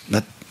course,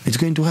 but it's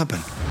going to happen.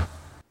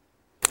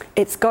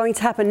 It's going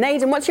to happen.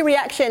 Nathan, what's your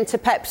reaction to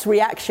Pep's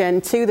reaction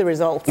to the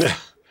result?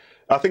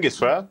 I think it's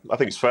fair.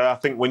 I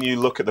think when you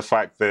look at the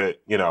fact that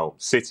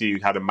City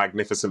had a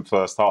magnificent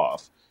first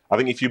half, I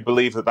think if you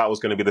believe that was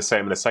going to be the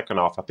same in the second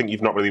half, I think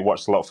you've not really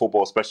watched a lot of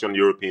football, especially on the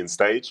European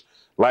stage.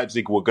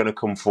 Leipzig were going to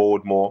come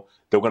forward more.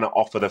 They were going to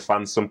offer the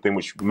fans something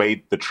which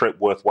made the trip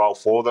worthwhile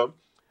for them.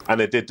 And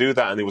they did do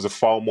that, and it was a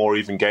far more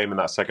even game in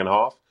that second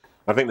half.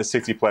 I think the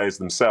City players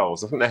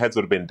themselves, I think their heads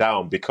would have been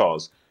down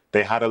because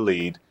they had a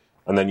lead,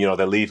 and then,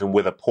 they're leaving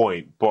with a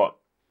point. But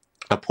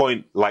a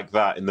point like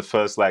that in the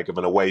first leg of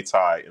an away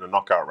tie in a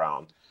knockout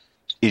round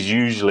is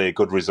usually a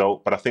good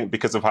result. But I think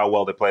because of how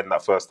well they played in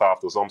that first half,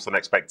 there was almost an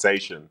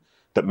expectation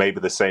that maybe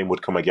the same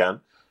would come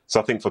again. So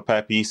I think for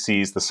Pep, he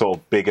sees the sort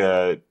of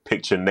bigger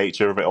picture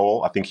nature of it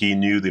all. I think he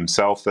knew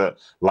himself that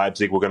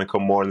Leipzig were going to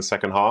come more in the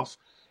second half.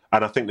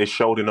 And I think they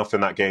showed enough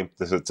in that game,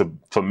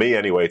 for me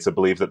anyway, to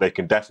believe that they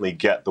can definitely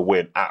get the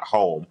win at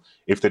home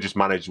if they just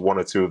manage one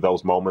or two of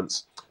those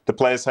moments. The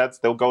players' heads,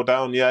 they'll go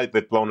down. Yeah,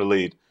 they've blown a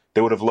lead.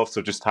 They would have loved to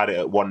have just had it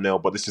at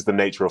 1-0, but this is the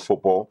nature of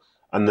football.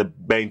 And the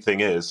main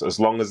thing is, as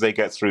long as they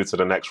get through to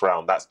the next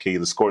round, that's key.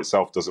 The score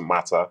itself doesn't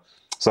matter.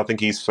 So I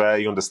think he's fair.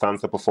 He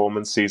understands the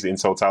performance, sees it in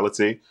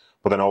totality,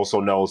 but then also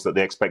knows that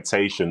the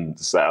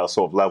expectations that are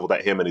sort of leveled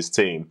at him and his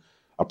team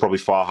are probably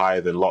far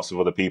higher than lots of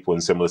other people in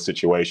similar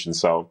situations.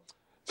 So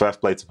fair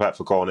play to Pep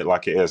for calling it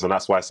like it is. And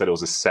that's why I said it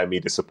was a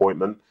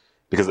semi-disappointment,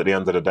 because at the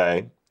end of the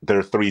day, there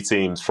are three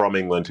teams from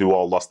England who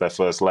all lost their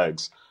first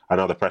legs. I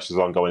know the pressure's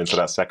on going into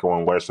that second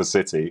one, whereas for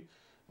City,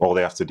 all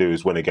they have to do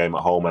is win a game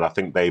at home, and I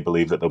think they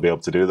believe that they'll be able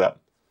to do that.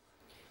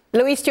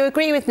 Luis, do you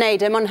agree with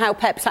Nadim on how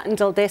Pep's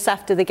handled this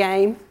after the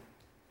game?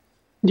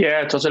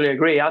 Yeah, totally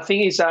agree. I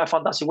think it's a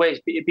fantastic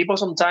way. People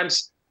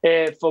sometimes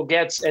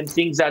forget and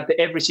think that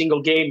every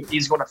single game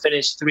is going to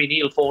finish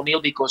 3-0,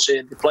 4-0 because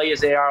the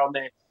players they are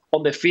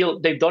on the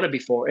field, they've done it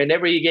before, and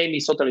every game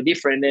is totally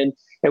different. And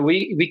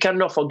we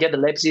cannot forget that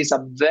Leipzig is a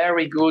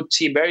very good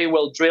team, very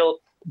well drilled,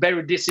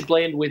 very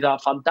disciplined, with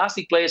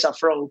fantastic players up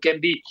front who can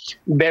be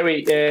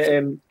very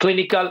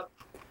clinical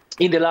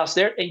in the last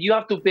there. And you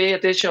have to pay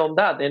attention on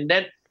that. And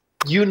then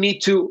you need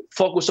to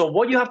focus on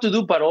what you have to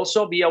do, but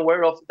also be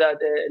aware of that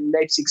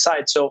Leipzig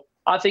side. So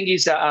I think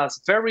it's a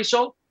fair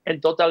result, and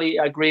totally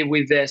agree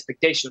with the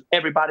expectation.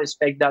 Everybody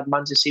expects that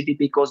Manchester City,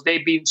 because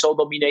they've been so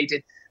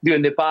dominated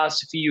during the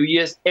past few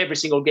years, every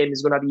single game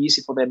is going to be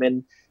easy for them.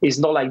 And it's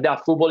not like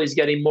that. Football is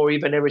getting more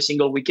even every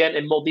single weekend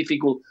and more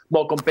difficult,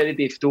 more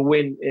competitive to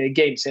win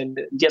games.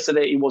 And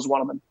yesterday it was one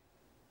of them.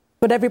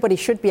 But everybody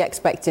should be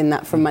expecting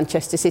that from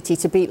Manchester City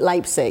to beat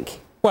Leipzig.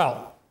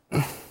 Well,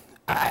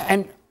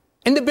 and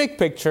in the big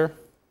picture,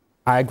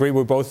 I agree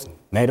with both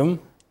Nadim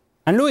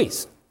and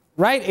Luis,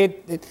 right?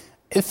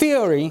 In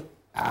theory,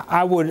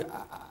 I would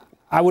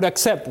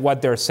accept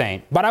what they're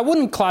saying, but I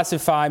wouldn't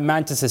classify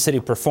Manchester City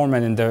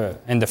performance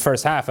in the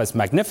first half as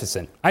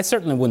magnificent. I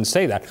certainly wouldn't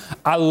say that.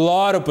 A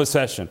lot of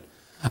possession,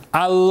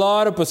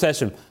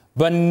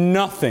 but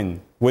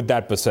nothing with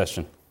that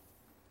possession.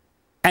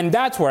 And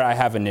that's where I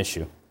have an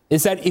issue,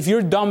 is that if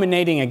you're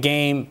dominating a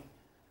game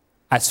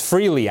as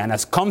freely and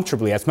as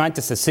comfortably as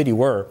Manchester City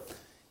were,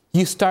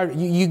 you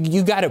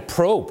got to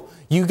probe.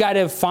 You got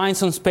to find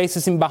some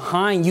spaces in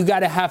behind. You got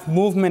to have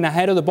movement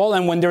ahead of the ball.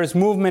 And when there is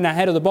movement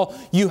ahead of the ball,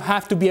 you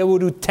have to be able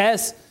to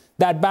test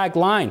that back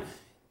line.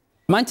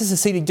 Manchester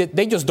City,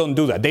 they just don't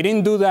do that. They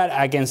didn't do that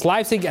against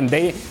Leipzig, and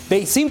they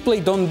simply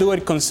don't do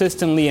it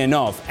consistently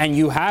enough. And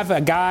you have a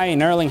guy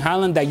in Erling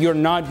Haaland that you're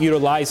not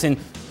utilizing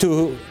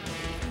to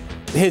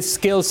his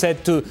skill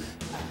set to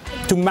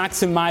to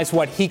maximize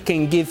what he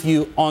can give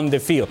you on the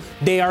field.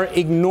 They are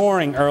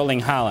ignoring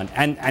Erling Haaland,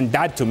 and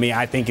that to me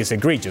I think is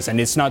egregious, and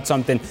it's not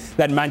something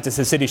that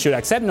Manchester City should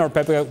accept, nor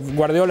Pep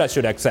Guardiola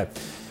should accept.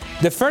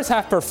 The first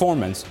half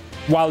performance,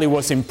 while it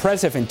was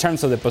impressive in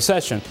terms of the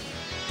possession,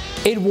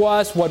 it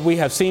was what we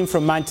have seen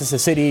from Manchester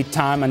City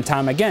time and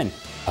time again.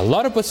 A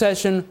lot of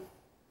possession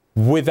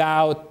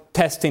without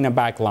testing a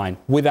back line,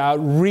 without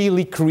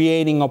really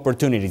creating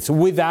opportunities,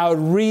 without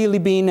really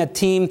being a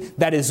team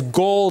that is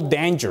goal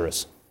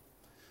dangerous.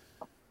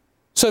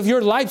 So if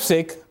you're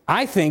Leipzig,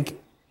 I think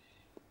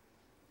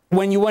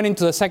when you went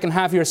into the second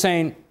half, you're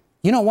saying,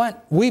 you know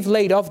what? We've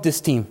laid off this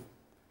team.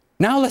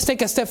 Now let's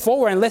take a step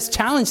forward and let's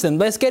challenge them.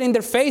 Let's get in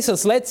their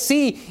faces. Let's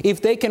see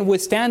if they can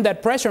withstand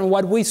that pressure. And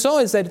what we saw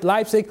is that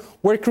Leipzig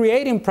were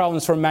creating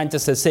problems for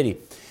Manchester City.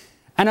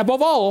 And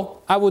above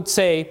all, I would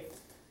say,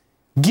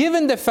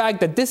 given the fact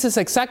that this is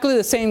exactly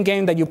the same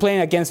game that you're playing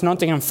against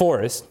Nottingham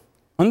Forest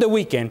on the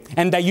weekend,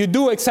 and that you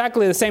do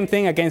exactly the same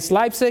thing against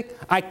Leipzig,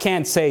 I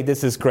can't say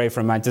this is great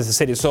for Manchester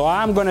City. So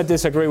I'm going to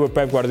disagree with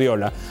Pep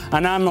Guardiola,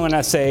 and I'm going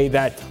to say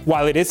that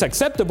while it is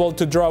acceptable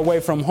to draw away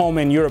from home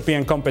in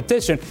European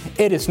competition,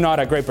 it is not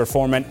a great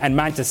performance, and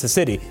Manchester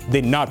City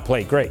did not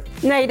play great.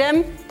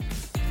 Nadim?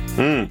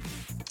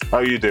 How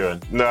are you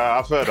doing? No,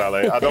 I've heard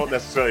Ale. I don't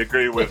necessarily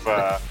agree with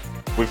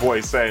what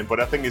he's saying, but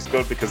I think it's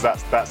good because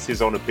that's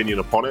his own opinion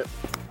upon it.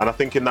 And I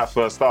think in that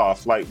first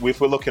half, like if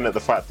we're looking at the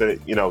fact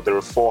that, you know, there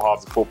are 4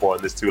 halves of football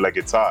in this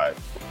two-legged tie,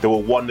 they were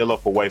 1-0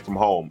 up away from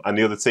home, and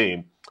the other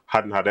team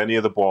hadn't had any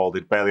of the ball.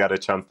 They'd barely had a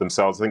chance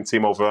themselves. I think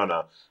Timo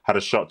Werner had a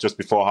shot just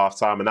before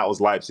half-time, and that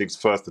was Leipzig's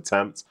first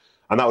attempt.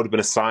 And that would have been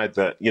a side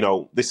that, you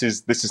know, this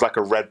is like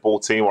a Red Bull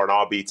team or an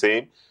RB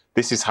team.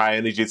 This is high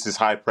energy, this is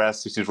high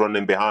press, this is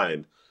running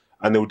behind.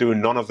 And they were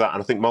doing none of that.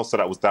 And I think most of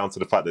that was down to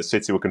the fact that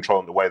City were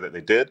controlling the way that they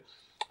did.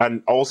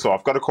 And also,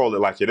 I've got to call it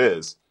like it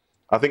is.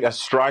 I think a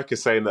striker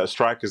saying that a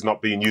striker is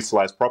not being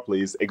utilised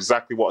properly is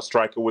exactly what a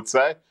striker would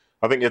say.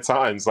 I think at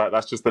times, like,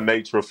 that's just the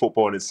nature of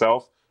football in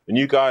itself. And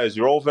you guys,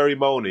 you're all very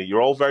moany.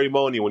 You're all very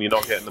moany when you're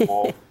not getting the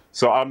ball.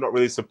 So I'm not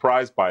really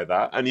surprised by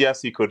that. And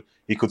yes, he could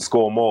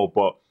score more,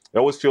 but it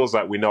always feels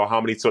like we know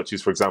how many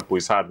touches, for example,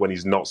 he's had when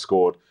he's not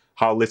scored,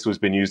 how little has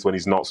been used when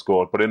he's not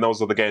scored. But in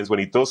those other games when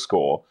he does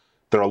score,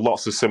 there are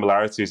lots of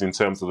similarities in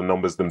terms of the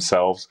numbers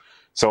themselves.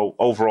 So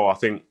overall, I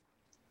think,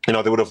 you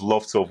know, they would have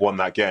loved to have won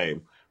that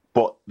game,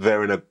 but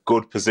they're in a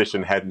good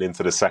position heading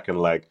into the second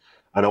leg.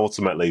 And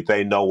ultimately,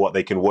 they know what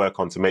they can work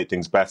on to make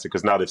things better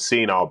because now they've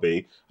seen RB.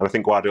 And I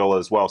think Guardiola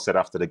as well said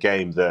after the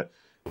game that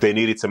they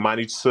needed to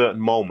manage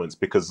certain moments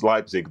because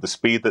Leipzig, the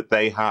speed that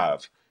they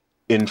have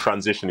in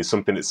transition is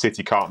something that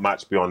City can't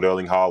match beyond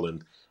Erling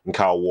Haaland and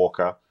Kyle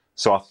Walker.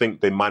 So I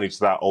think they managed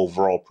that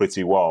overall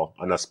pretty well.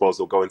 And I suppose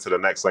they'll go into the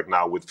next leg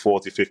now with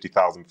 40,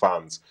 50,000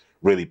 fans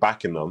really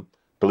backing them,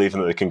 believing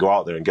that they can go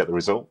out there and get the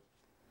result.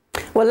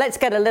 Well, let's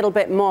get a little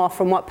bit more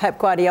from what Pep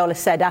Guardiola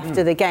said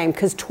after the game,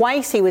 because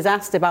twice he was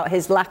asked about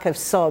his lack of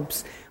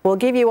subs. We'll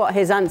give you what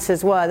his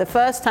answers were. The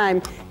first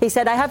time, he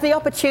said, I have the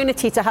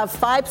opportunity to have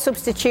 5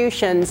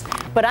 substitutions,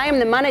 but I am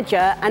the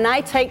manager and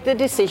I take the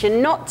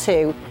decision not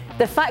to.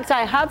 The fact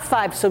I have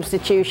 5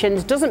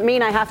 substitutions doesn't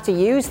mean I have to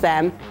use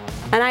them,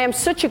 and I am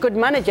such a good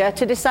manager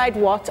to decide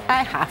what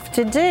I have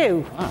to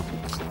do. Wow.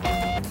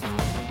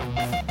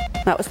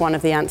 That was one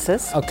of the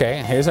answers.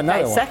 Okay, here's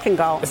another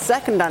one.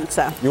 Second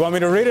answer. You want me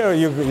to read it or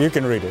you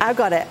can read it? I've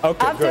got it.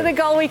 Okay, After the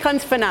goal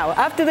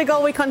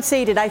we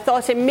conceded, I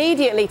thought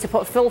immediately to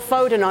put Phil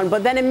Foden on,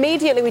 but then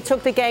immediately we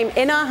took the game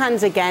in our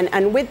hands again,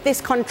 and with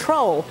this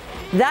control,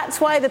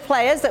 that's why the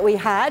players that we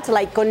had,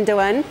 like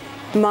Gundogan,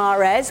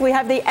 Mahrez, we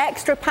have the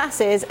extra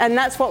passes, and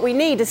that's what we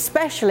need,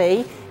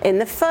 especially in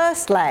the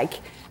first leg.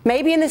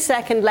 Maybe in the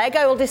second leg,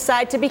 I will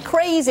decide to be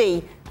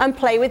crazy and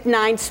play with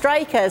 9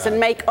 strikers and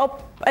make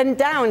up and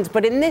downs.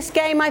 But in this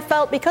game, I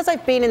felt because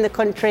I've been in the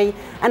country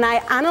and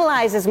I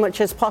analyse as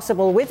much as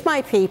possible with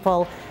my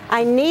people,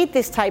 I need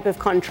this type of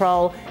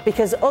control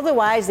because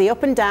otherwise the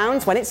up and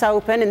downs, when it's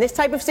open, in this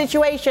type of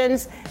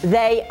situations,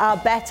 they are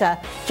better.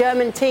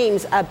 German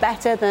teams are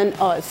better than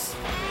us.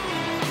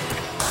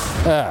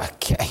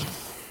 Okay.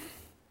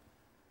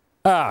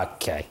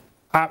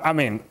 I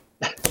mean,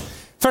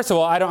 first of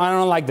all, I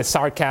don't like the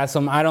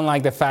sarcasm. I don't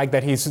like the fact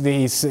that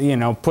he's you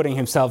know, putting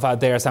himself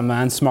out there as a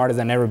man smarter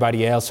than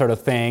everybody else sort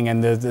of thing,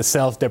 and the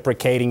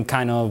self-deprecating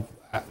kind of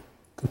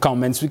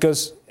comments,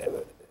 because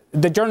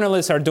the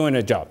journalists are doing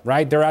a job,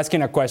 right? They're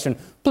asking a question.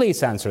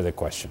 Please answer the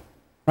question,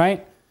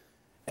 right?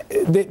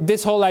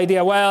 This whole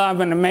idea, well,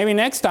 maybe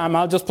next time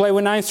I'll just play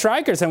with 9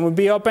 strikers and we'll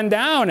be up and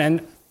down.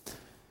 And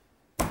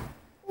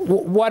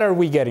what are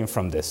we getting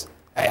from this?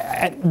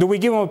 Do we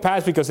give him a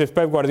pass because it's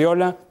Pep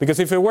Guardiola? Because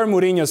if it were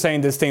Mourinho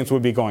saying these things,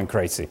 we'd be going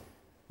crazy,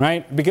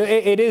 right? Because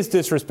it is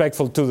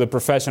disrespectful to the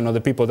profession of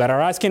the people that are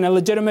asking a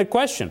legitimate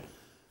question.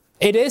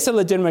 It is a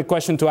legitimate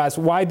question to ask,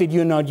 why did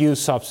you not use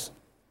subs?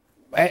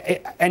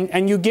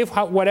 And you give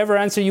whatever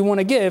answer you want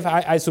to give,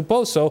 I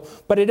suppose so,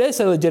 but it is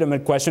a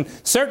legitimate question.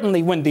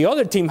 Certainly when the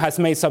other team has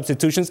made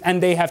substitutions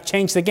and they have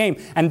changed the game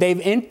and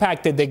they've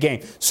impacted the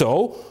game.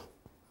 So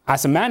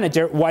as a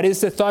manager, what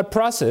is the thought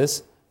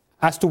process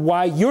as to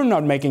why you're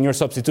not making your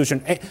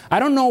substitution? I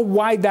don't know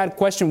why that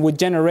question would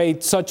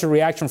generate such a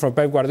reaction from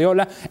Pep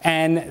Guardiola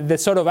and the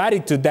sort of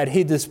attitude that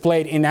he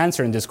displayed in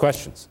answering these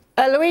questions.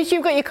 Luis,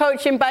 you've got your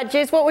coaching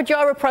badges. What would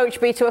your approach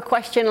be to a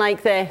question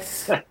like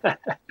this?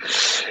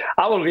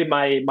 I will give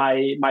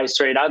my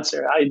straight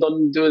answer. I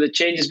don't do the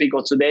changes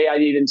because today I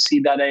didn't see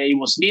that it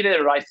was needed.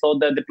 I thought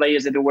that the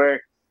players that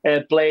were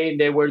playing,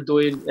 they were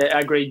doing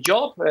a great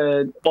job.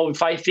 But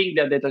if I think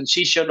that the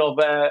transition of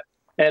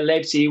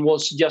Leipzig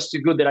was just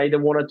too good that I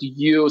didn't want to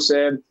use,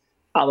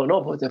 I don't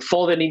know, but the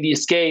Foden in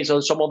this case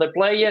or some other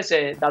players,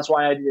 that's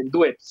why I didn't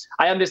do it.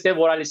 I understand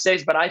what Ali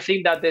says, but I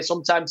think that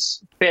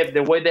sometimes Pep,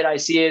 the way that I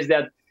see it is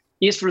that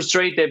he's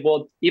frustrated,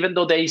 but even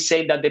though they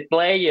say that the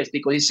players,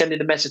 because he's sending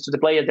the message to the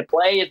players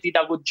did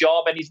a good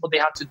job and it's what they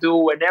have to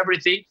do and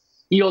everything,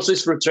 he also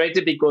is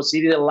frustrated because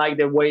he didn't like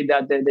the way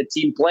that the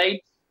team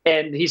played,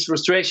 and his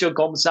frustration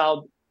comes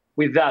out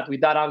with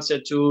that answer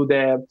to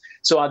the.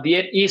 So at the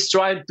end, he's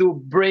trying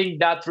to bring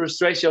that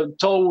frustration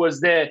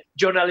towards the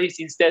journalists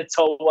instead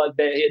towards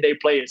their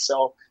players.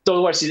 So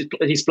towards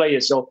his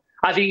players. So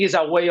I think it's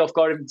a way of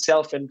covering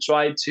himself and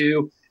try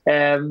to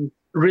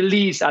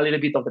release a little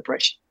bit of the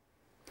pressure.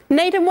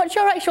 Nathan, what's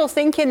your actual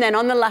thinking then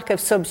on the lack of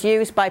subs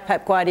used by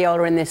Pep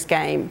Guardiola in this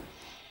game?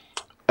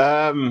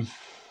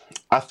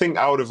 I think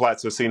I would have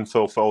liked to have seen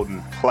Phil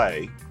Foden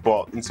play,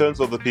 but in terms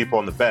of the people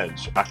on the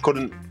bench, I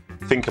couldn't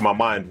think in my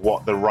mind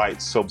what the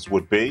right subs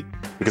would be,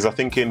 because I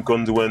think in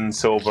Gundogan,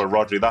 Silva,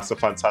 Rodri, that's a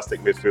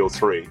fantastic midfield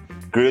three.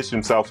 Grealish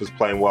himself was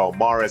playing well.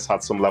 Mahrez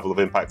had some level of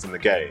impact in the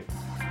game.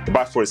 The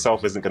back four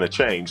itself isn't going to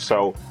change,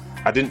 so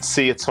I didn't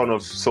see a ton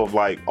of sort of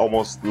like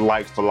almost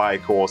like for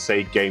like or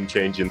say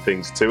game-changing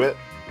things to it.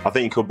 I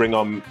think you could bring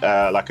on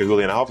like a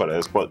Julian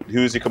Alvarez, but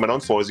who's he coming on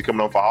for? Is he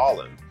coming on for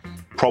Haaland?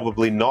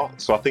 Probably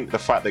not. So I think the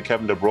fact that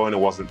Kevin De Bruyne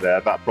wasn't there,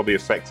 that probably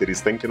affected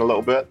his thinking a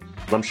little bit.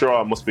 And I'm sure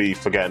I must be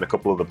forgetting a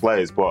couple of the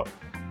players, but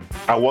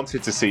I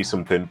wanted to see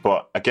something.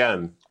 But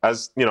again,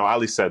 as you know,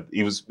 Ali said,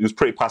 he was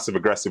pretty passive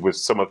aggressive with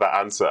some of that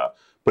answer,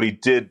 but he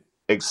did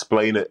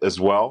explain it as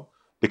well,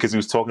 because he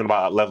was talking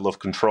about that level of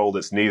control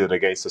that's needed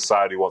against a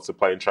side who wants to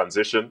play in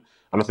transition.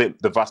 And I think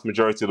the vast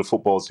majority of the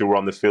footballers who were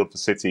on the field for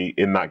City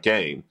in that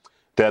game,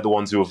 they're the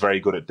ones who are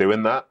very good at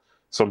doing that.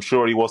 So I'm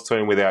sure he was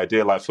toying with the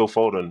idea, like Phil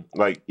Foden,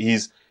 like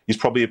he's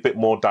probably a bit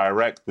more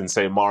direct than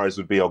say Mahrez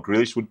would be or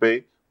Grealish would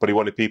be, but he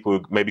wanted people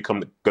who maybe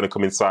going to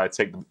come inside,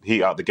 take the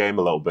heat out of the game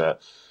a little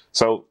bit.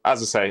 So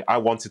as I say, I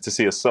wanted to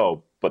see a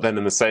sub, but then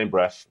in the same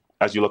breath,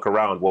 as you look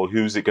around, well,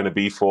 who's it going to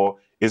be for?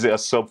 Is it a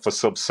sub for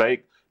sub's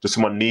sake? Does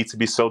someone need to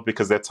be subbed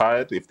because they're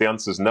tired? If the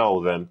answer is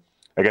no, then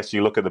I guess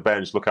you look at the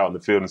bench, look out in the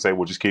field and say,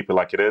 we'll just keep it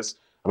like it is.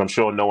 And I'm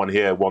sure no one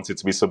here wanted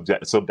to be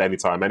subbed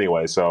anytime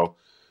anyway. So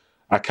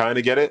I kind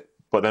of get it.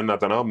 But then, I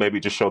don't know, maybe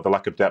it just showed the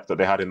lack of depth that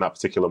they had in that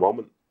particular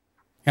moment.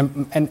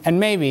 And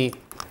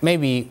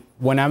maybe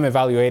when I'm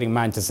evaluating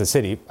Manchester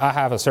City, I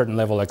have a certain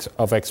level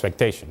of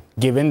expectation,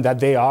 given that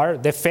they are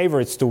the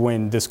favorites to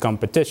win this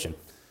competition.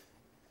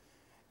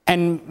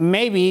 And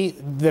maybe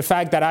the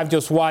fact that I've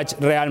just watched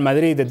Real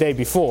Madrid the day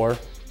before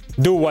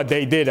do what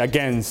they did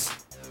against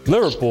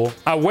Liverpool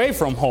away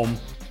from home,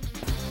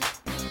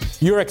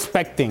 you're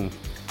expecting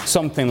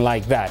something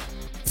like that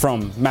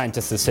from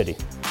Manchester City.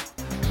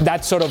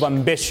 That sort of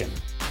ambition,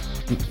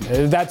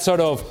 that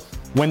sort of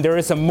when there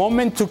is a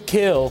moment to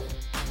kill,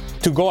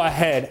 to go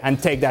ahead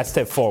and take that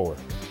step forward,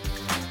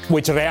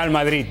 which Real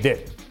Madrid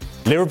did.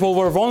 Liverpool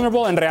were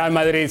vulnerable and Real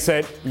Madrid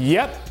said,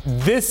 yep,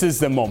 this is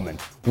the moment.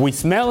 We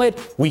smell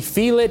it, we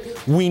feel it,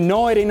 we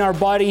know it in our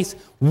bodies,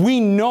 we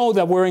know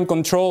that we're in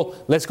control,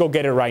 let's go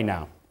get it right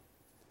now.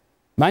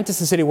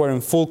 Manchester City were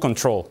in full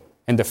control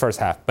in the first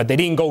half, but they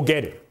didn't go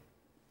get it.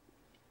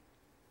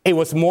 It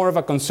was more of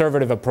a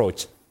conservative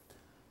approach.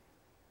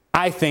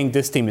 I think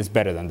this team is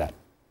better than that.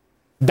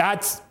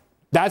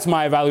 That's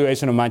my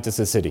evaluation of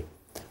Manchester City.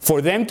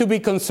 For them to be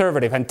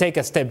conservative and take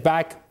a step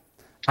back,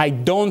 I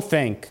don't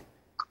think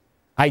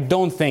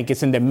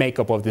it's in the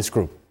makeup of this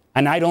group.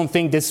 And I don't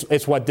think this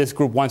is what this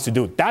group wants to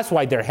do. That's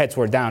why their heads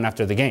were down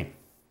after the game.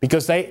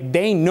 Because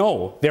they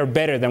know they're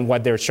better than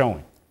what they're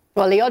showing.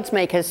 Well, the odds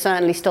makers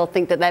certainly still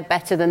think that they're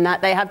better than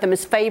that. They have them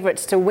as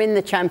favourites to win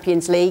the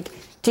Champions League.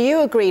 Do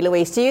you agree,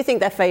 Luis? Do you think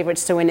they're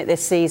favourites to win it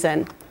this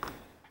season?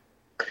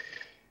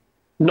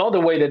 Not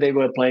the way that they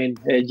were playing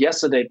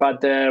yesterday,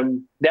 but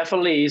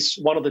definitely is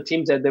one of the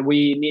teams that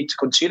we need to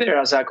consider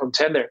as a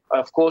contender.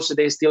 Of course,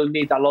 they still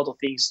need a lot of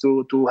things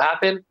to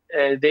happen.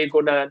 They're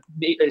going to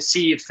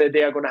see if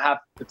they are going to have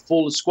the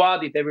full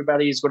squad, if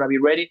everybody is going to be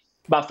ready.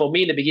 But for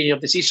me, in the beginning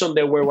of the season,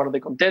 they were one of the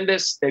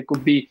contenders. They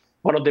could be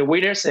one of the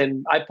winners,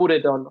 and I put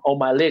it on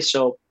my list.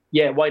 So,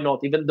 yeah, why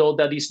not? Even though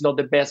that is not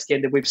the best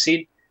game that we've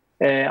seen,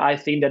 I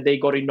think that they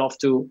got enough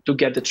to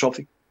get the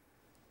trophy.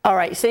 All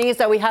right, seeing as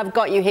though we have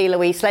got you here,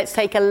 Luis, let's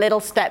take a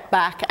little step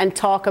back and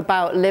talk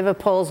about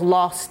Liverpool's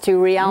loss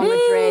to Real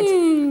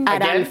Madrid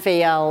at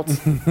Anfield.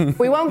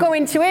 We won't go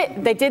into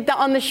it. They did that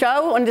on the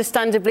show,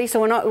 understandably, so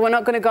we're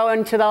not going to go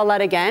into all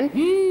that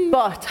again.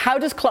 But how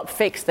does Klopp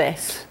fix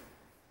this?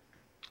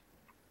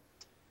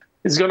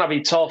 It's gonna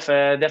be tough.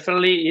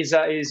 Definitely is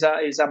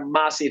a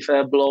massive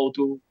blow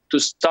to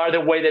start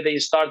the way that they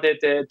started,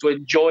 to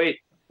enjoy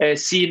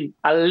seeing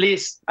at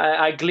least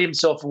a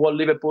glimpse of what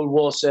Liverpool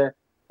was a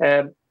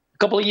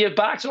couple of years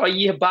back, or a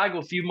year back, or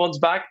a few months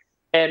back,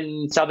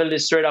 and suddenly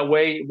straight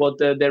away what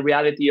the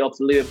reality of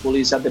Liverpool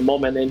is at the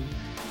moment. And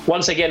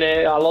once again,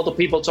 a lot of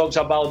people talk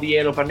about the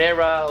end of an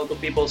era. A lot of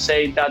people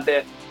say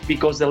that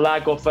because the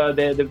lack of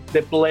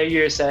the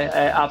players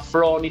up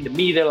front, in the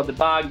middle, at the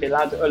back, the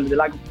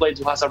lack of players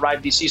who has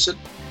arrived this season.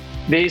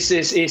 This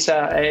is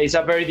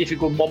a very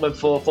difficult moment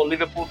for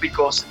Liverpool,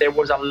 because there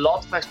was a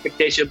lot of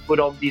expectation put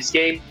on this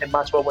game, and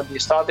much more when they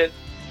started.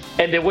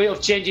 And the way of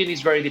changing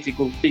is very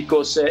difficult,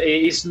 because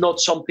it's not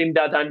something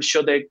that I'm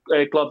sure the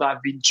club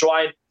have been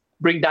trying.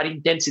 Bring that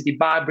intensity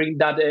back, bring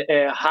that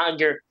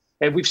hunger.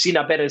 And we've seen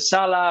a better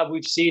Salah,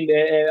 we've seen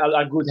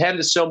a good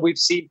Henderson, we've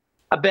seen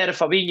a better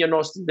Fabinho,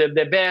 not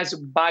the best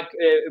back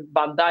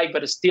Van Dijk,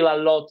 but still a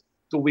lot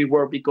to be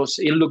worked, because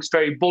it looks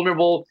very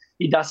vulnerable.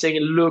 It doesn't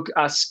look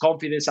as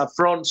confident up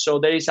front. So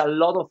there is a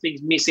lot of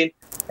things missing,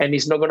 and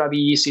it's not going to be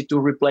easy to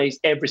replace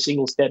every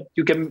single step.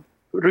 You can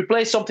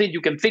replace something,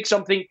 you can fix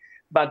something,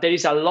 but there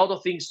is a lot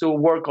of things to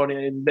work on,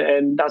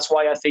 and that's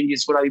why I think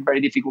it's going to be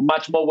very difficult.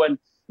 Much more when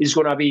it's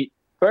going to be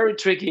very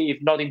tricky,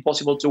 if not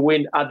impossible, to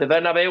win at the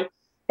Bernabeu.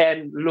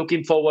 And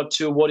looking forward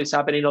to what is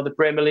happening on the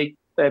Premier League,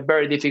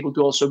 very difficult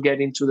to also get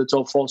into the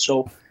top 4.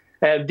 So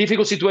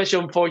difficult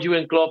situation for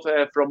Jurgen Klopp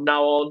from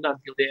now on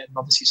until the end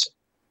of the season.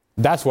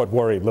 That's what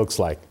worried looks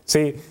like.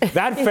 See,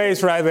 that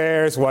face right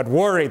there is what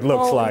worried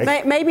looks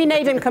like. Maybe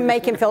Naden can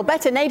make him feel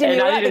better. Naden,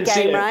 you were at the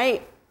game,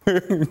 right?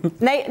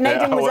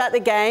 Naden was at the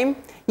game.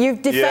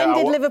 You've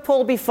defended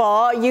Liverpool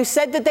before. You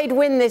said that they'd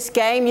win this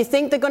game. You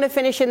think they're going to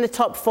finish in the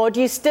top 4.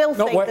 Do you still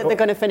think that they're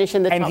going to finish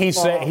in the top 4?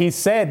 And he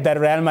said that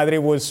Real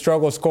Madrid would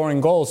struggle scoring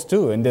goals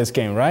too in this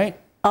game, right?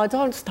 Oh,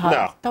 don't start.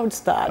 No. Don't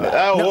start.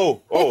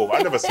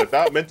 I never said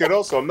that.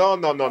 Mentiroso.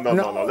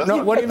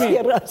 No. What do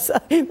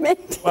you mean?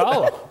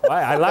 Well,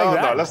 I like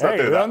that. No, let's not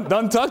do that.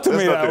 Don't talk to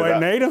me that way,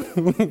 Naden.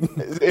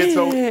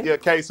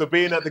 So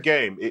being at the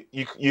game,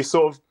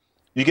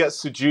 you get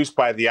seduced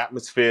by the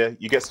atmosphere.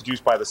 You get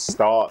seduced by the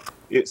start.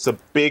 It's a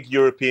big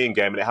European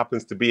game, and it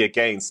happens to be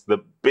against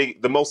the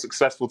most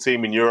successful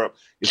team in Europe.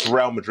 It's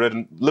Real Madrid,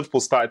 and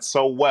Liverpool started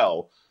so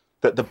well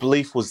that the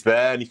belief was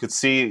there, and you could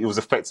see it was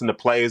affecting the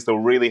players. They were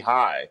really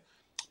high.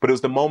 But it was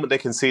the moment they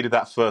conceded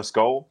that first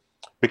goal,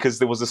 because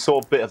there was a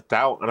sort of bit of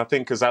doubt. And I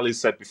think, as Ali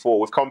said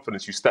before, with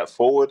confidence, you step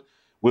forward.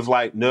 With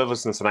like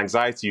nervousness and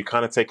anxiety, you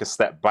kind of take a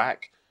step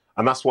back.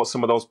 And that's what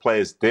some of those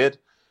players did.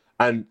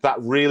 And that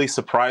really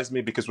surprised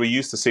me, because we're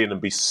used to seeing them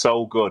be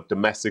so good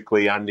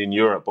domestically and in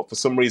Europe. But for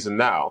some reason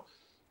now,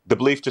 the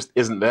belief just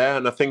isn't there.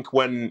 And I think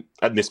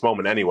at this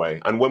moment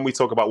anyway, and when we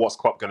talk about what's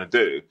Klopp going to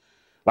do,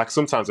 like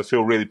sometimes I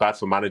feel really bad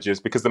for managers,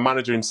 because the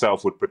manager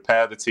himself would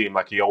prepare the team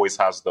like he always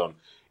has done.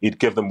 He'd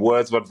give them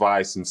words of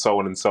advice and so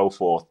on and so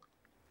forth.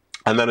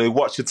 And then he'd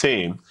watch the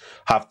team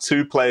have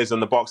 2 players in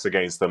the box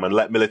against them and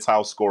let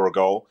Militao score a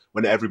goal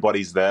when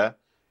everybody's there.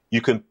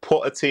 You can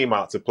put a team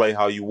out to play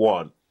how you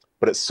want,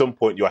 but at some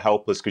point you're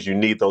helpless, because you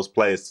need those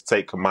players to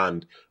take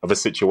command of a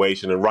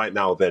situation. And right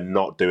now they're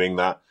not doing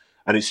that.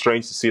 And it's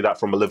strange to see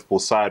that from a Liverpool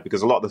side,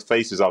 because a lot of the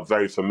faces are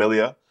very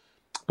familiar,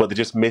 but they're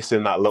just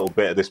missing that little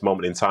bit at this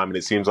moment in time. And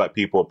it seems like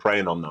people are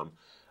preying on them.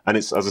 And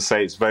it's, as I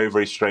say, it's very,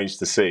 very strange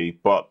to see.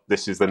 But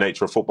this is the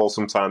nature of football.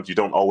 Sometimes you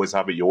don't always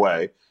have it your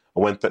way.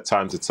 And when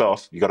times are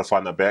tough, you got to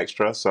find that bit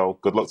extra. So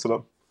good luck to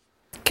them.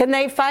 Can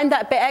they find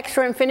that bit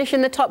extra and finish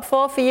in the top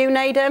 4 for you,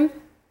 Naden?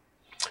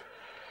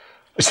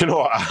 You know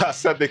what? I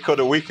said they could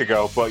a week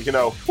ago, but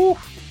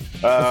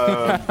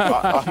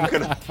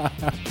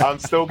I'm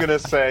still gonna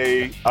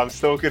say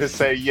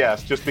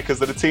yes, just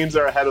because of the teams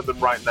that are ahead of them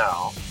right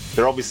now.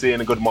 They're obviously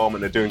in a good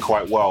moment. They're doing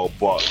quite well,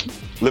 but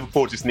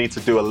Liverpool just need to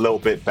do a little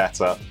bit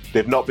better.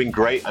 They've not been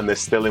great, and they're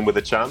still in with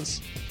a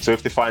chance. So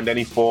if they find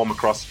any form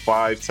across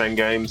 5-10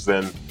 games,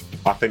 then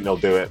I think they'll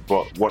do it.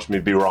 But watch me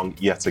be wrong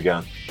yet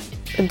again.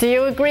 Do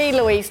you agree,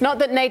 Luis? Not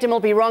that Naden will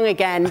be wrong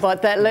again,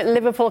 but that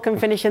Liverpool can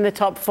finish in the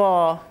top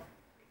 4.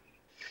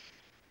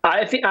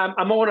 I think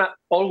I'm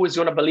always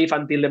going to believe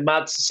until the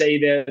maths say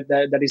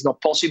that it's not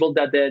possible,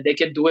 that they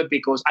can do it,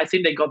 because I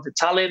think they got the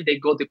talent, they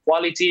got the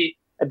quality.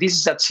 This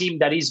is a team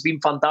that has been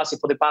fantastic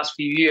for the past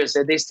few years.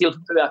 There's still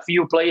a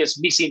few players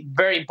missing,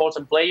 very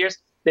important players,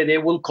 that they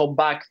will come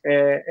back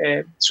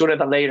sooner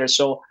than later.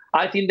 So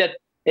I think that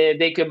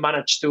they can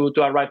manage to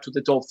arrive to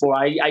the top 4.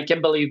 I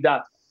can believe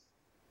that.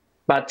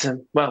 But,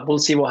 we'll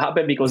see what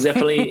happens, because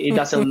definitely it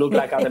doesn't look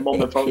like at the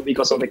moment, probably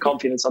because of the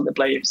confidence on the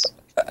players.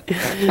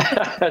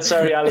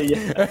 Sorry, Ali.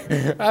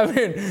 I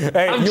mean,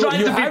 hey,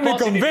 you had me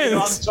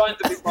convinced. I'm trying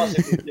to be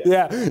positive.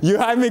 Yeah, you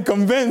had me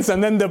convinced,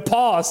 and then the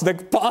pause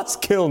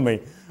killed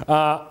me.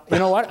 You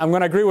know what? I'm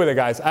going to agree with the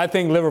guys. I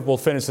think Liverpool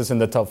finishes in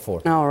the top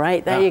 4. All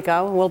right, there you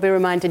go. We'll be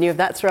reminding you of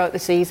that throughout the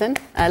season.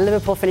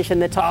 Liverpool finish in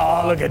the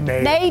top 4. Oh, look at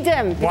Naden.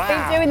 Naden, he's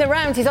been doing the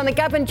rounds. He's on the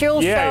Gab and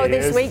Jules show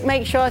this week.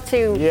 Make sure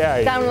to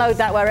download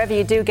that wherever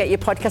you do get your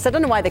podcast. I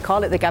don't know why they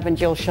call it the Gab and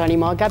Jules show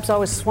anymore. Gab's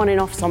always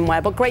swanning off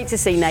somewhere, but great to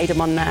see Naden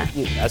on there.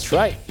 you. That's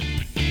right.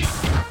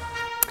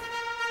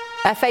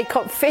 FA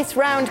Cup 5th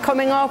round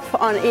coming up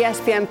on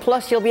ESPN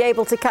Plus. You'll be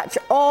able to catch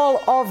all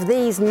of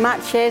these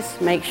matches.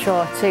 Make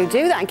sure to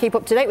do that and keep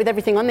up to date with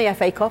everything on the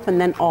FA Cup, and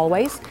then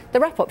always the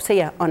wrap-ups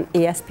here on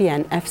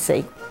ESPN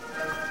FC.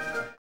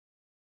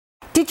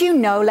 Did you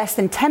know less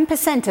than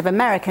 10% of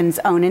Americans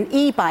own an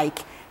e-bike?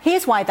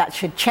 Here's why that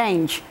should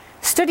change.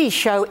 Studies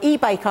show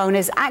e-bike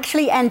owners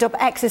actually end up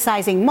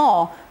exercising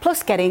more,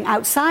 plus getting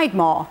outside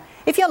more.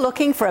 If you're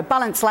looking for a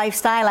balanced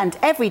lifestyle and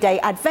everyday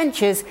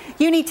adventures,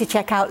 you need to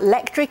check out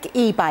Lectric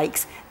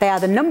e-bikes. They are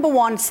the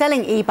 #1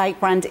 selling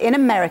e-bike brand in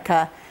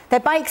America. Their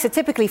bikes are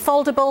typically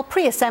foldable,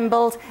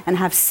 pre-assembled, and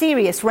have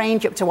serious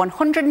range up to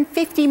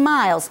 150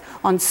 miles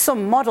on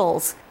some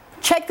models.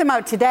 Check them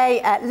out today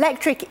at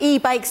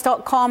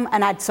lectricebikes.com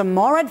and add some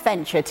more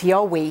adventure to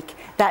your week.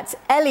 That's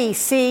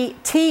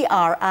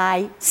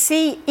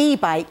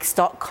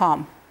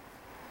lectricebikes.com.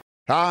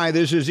 Hi,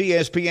 this is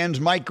ESPN's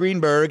Mike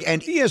Greenberg,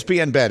 and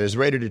ESPN Bet is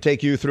ready to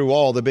take you through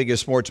all the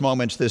biggest sports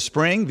moments this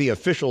spring. The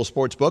official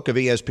sportsbook of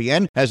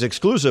ESPN has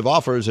exclusive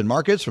offers and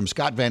markets from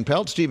Scott Van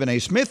Pelt, Stephen A.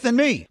 Smith, and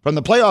me. From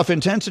the playoff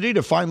intensity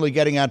to finally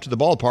getting out to the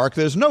ballpark,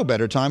 there's no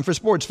better time for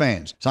sports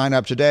fans. Sign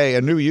up today,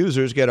 and new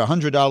users get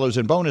 $100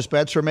 in bonus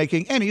bets for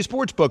making any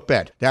sportsbook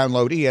bet.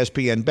 Download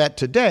ESPN Bet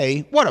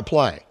today. What a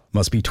play.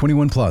 Must be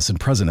 21 plus and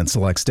present in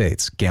select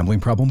states.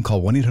 Gambling problem?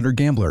 Call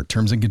 1-800-GAMBLER.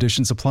 Terms and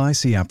conditions apply.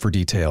 See app for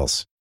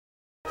details.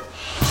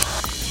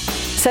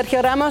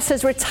 Sergio Ramos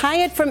has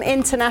retired from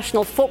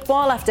international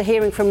football after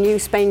hearing from New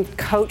Spain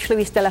coach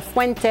Luis de la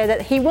Fuente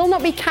that he will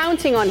not be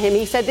counting on him.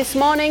 He said, "This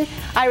morning,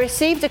 I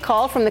received a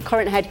call from the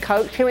current head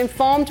coach who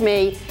informed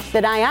me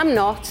that I am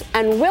not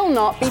and will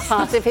not be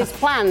part of his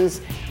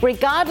plans,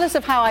 regardless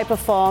of how I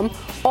perform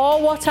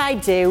or what I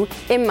do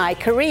in my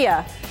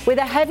career. With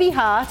a heavy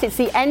heart, it's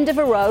the end of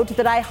a road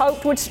that I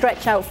hoped would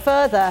stretch out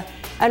further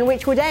and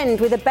which would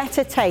end with a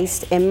better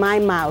taste in my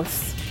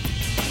mouth.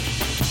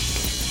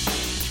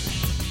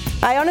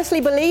 I honestly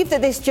believe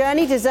that this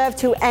journey deserved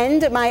to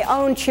end at my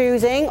own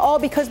choosing, or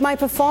because my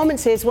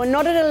performances were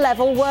not at a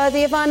level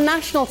worthy of our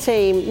national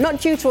team,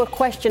 not due to a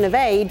question of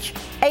age.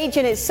 Age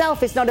in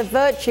itself is not a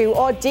virtue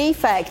or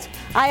defect.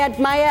 I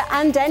admire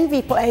and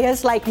envy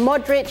players like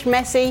Modric,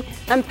 Messi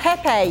and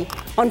Pepe.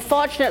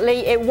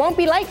 Unfortunately, it won't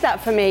be like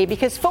that for me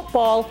because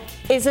football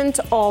isn't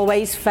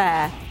always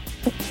fair."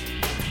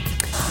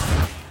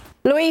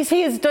 Luis,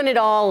 he has done it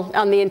all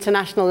on the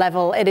international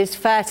level, it is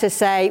fair to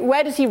say.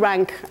 Where does he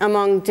rank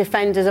among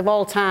defenders of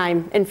all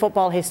time in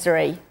football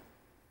history?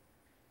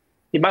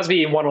 It must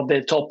be in one of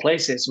the top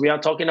places. We are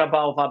talking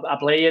about a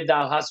player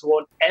that has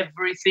won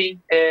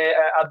everything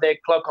at the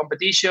club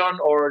competition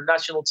or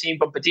national team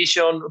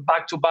competition,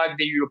 back-to-back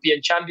the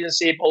European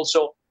Championship,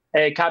 also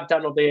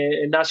captain of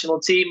the national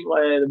team,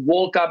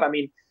 World Cup. I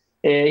mean,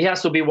 he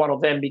has to be one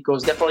of them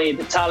because definitely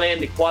the talent,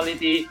 the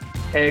quality,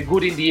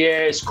 good in the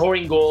air,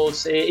 scoring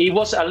goals. He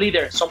was a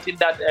leader, something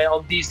that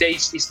on these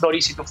days is not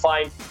easy to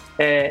find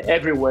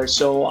everywhere.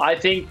 So I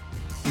think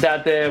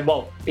that,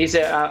 it's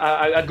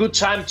a good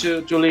time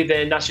to leave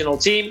the national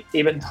team,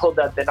 even though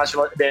that the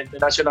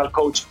national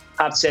coach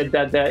have said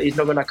that he's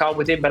not going to count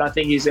with him. But I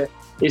think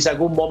it's a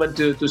good moment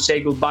to say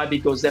goodbye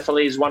because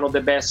definitely he's one of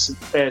the best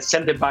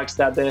centre-backs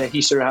that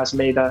history has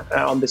made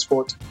on the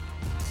sport.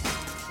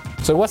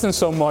 So it wasn't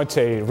so much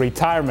a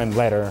retirement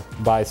letter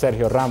by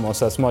Sergio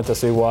Ramos as much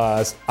as it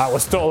was, I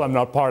was told I'm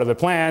not part of the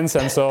plans,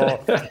 and so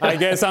I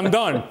guess I'm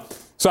done.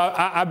 So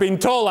I've been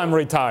told I'm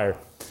retired.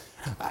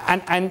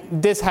 And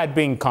this had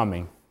been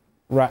coming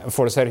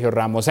for Sergio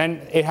Ramos.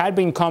 And it had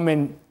been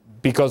coming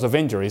because of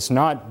injuries,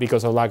 not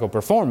because of lack of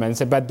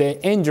performance, but the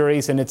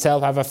injuries in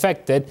itself have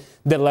affected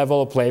the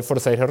level of play for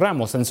Sergio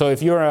Ramos. And so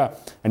if you're a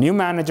new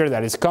manager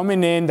that is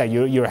coming in, that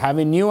you're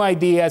having new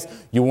ideas,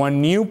 you want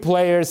new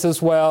players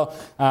as well.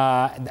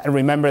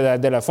 Remember that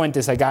De La Fuente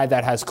is a guy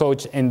that has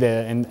coached in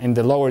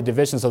the lower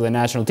divisions of the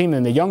national team,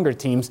 in the younger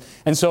teams.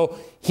 And so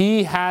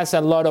he has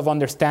a lot of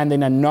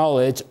understanding and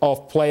knowledge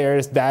of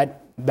players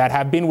that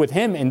have been with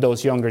him in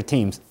those younger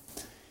teams.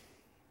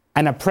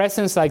 And a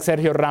presence like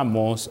Sergio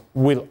Ramos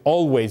will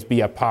always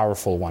be a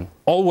powerful one,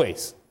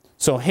 always.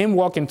 So him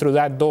walking through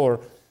that door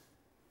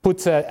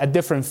puts a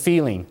different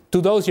feeling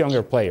to those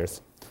younger players.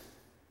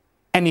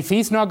 And if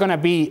he's not going to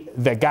be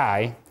the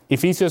guy,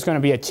 if he's just going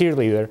to be a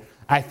cheerleader,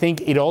 I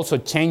think it also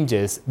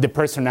changes the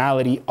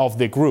personality of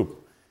the group.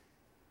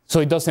 So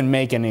it doesn't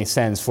make any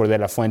sense for De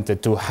La Fuente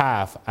to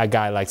have a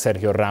guy like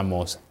Sergio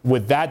Ramos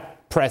with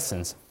that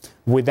presence,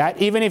 with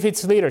that, even if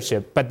it's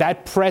leadership, but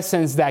that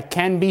presence that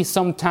can be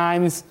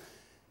sometimes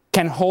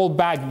can hold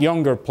back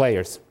younger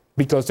players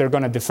because they're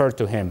going to defer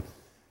to him.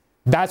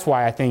 That's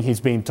why I think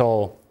he's being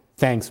told,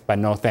 thanks, but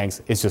no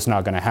thanks. It's just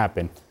not going to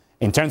happen.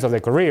 In terms of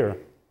the career,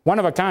 one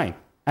of a kind.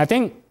 I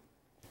think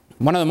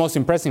one of the most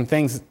impressive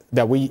things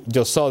that we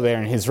just saw there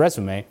in his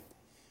resume,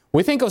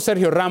 we think of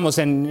Sergio Ramos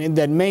and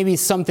that maybe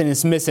something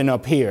is missing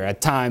up here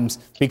at times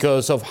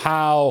because of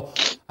how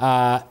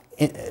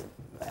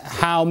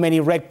many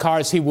red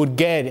cards he would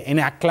get in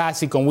a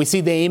Clásico. And we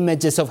see the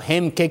images of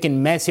him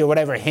kicking Messi or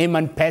whatever, him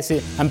and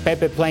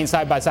Pepe playing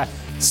side by side.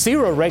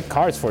 0 red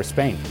cards for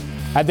Spain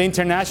at the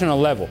international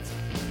level.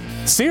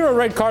 0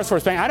 red cards for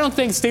Spain. I don't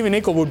think Stephen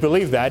Nicol would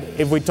believe that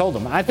if we told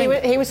him. I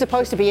think he was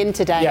supposed to be in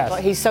today, yes.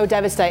 But he's so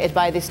devastated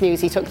by this news,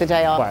 he took the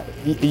day off. Well,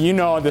 you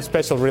know the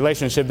special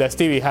relationship that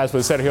Stevie has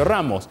with Sergio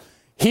Ramos.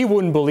 He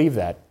wouldn't believe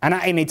that.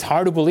 And it's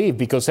hard to believe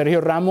because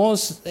Sergio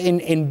Ramos,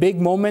 in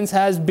big moments,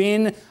 has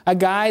been a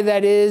guy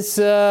that is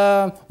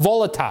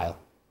volatile.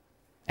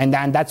 And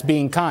that's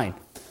being kind.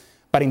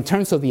 But in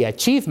terms of the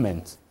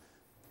achievements,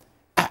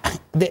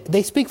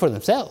 they speak for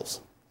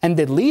themselves. And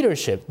the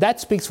leadership, that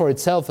speaks for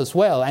itself as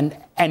well.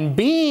 And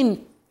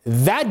being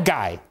that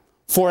guy,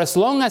 for as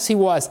long as he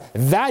was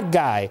that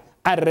guy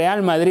at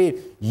Real Madrid,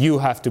 you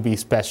have to be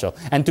special.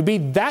 And to be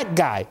that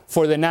guy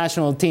for the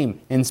national team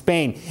in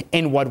Spain,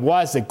 in what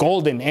was the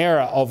golden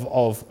era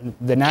of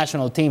the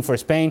national team for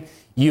Spain,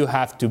 you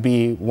have to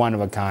be one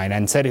of a kind.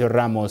 And Sergio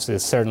Ramos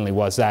certainly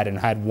was that and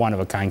had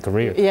one-of-a-kind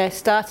career. Yeah,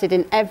 started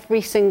in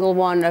every single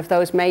one of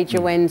those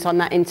major wins on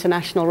that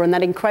international run,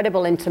 that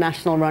incredible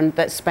international run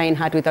that Spain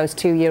had with those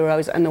 2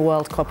 Euros and the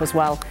World Cup as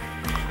well.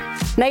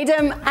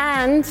 Nedum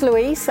and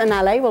Luis and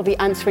Ale will be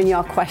answering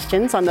your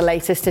questions on the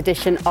latest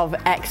edition of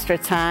Extra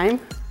Time.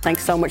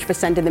 Thanks so much for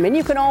sending them in.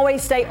 You can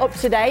always stay up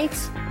to date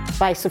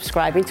by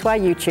subscribing to our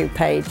YouTube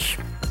page.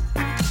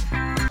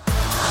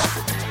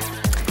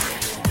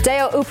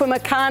 Dayot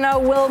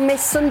Upamecano will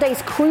miss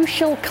Sunday's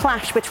crucial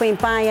clash between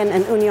Bayern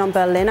and Union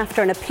Berlin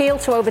after an appeal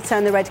to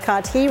overturn the red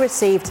card he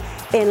received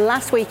in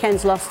last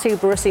weekend's loss to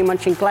Borussia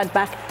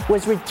Mönchengladbach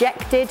was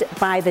rejected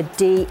by the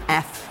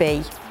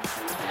DFB.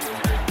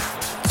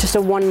 Just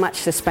a one-match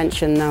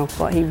suspension, though,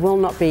 but he will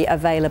not be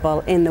available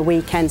in the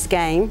weekend's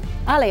game.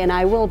 Ali and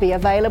I will be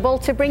available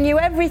to bring you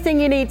everything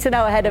you need to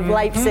know ahead of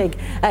Leipzig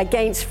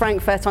against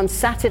Frankfurt on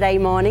Saturday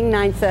morning,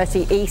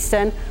 9:30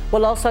 Eastern.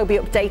 We'll also be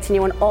updating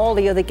you on all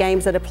the other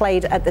games that are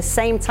played at the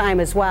same time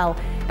as well.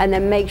 And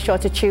then make sure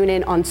to tune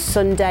in on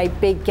Sunday.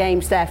 Big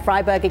games there.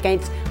 Freiburg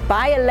against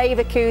Bayer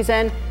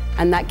Leverkusen.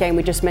 And that game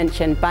we just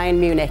mentioned, Bayern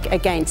Munich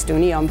against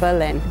Union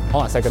Berlin.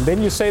 Hold on a second.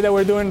 Didn't you say that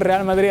we're doing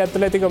Real Madrid,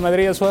 Atletico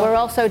Madrid as well? We're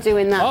also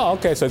doing that. Oh,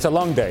 okay. So it's a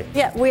long day.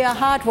 Yeah, we are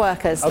hard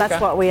workers. Okay. That's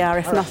what we are,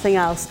 if nothing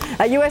else.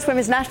 US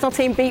women's national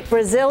team beat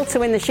Brazil to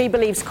win the She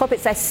Believes Cup.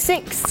 It's their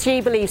 6th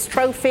She Believes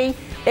trophy.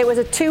 It was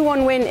a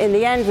 2-1 win in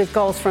the end with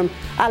goals from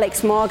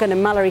Alex Morgan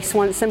and Mallory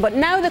Swanson. But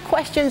now the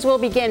questions will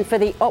begin for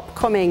the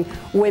upcoming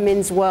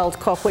Women's World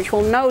Cup, which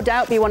will no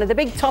doubt be one of the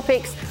big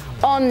topics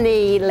on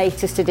the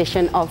latest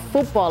edition of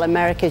Football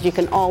Americas. You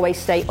can always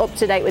stay up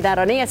to date with that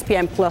on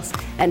ESPN Plus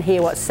and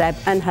hear what Seb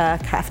and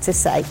Herc have to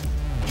say.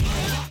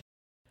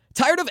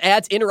 Tired of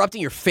ads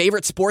interrupting your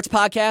favorite sports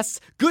podcasts?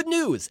 Good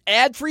news!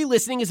 Ad-free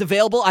listening is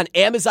available on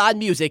Amazon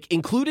Music,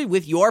 included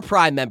with your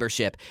Prime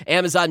membership.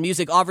 Amazon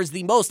Music offers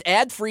the most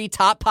ad-free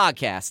top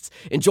podcasts.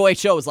 Enjoy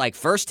shows like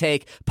First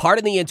Take,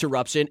 Pardon the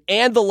Interruption,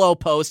 and The Low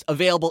Post,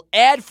 available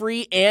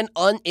ad-free and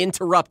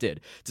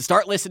uninterrupted. To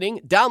start listening,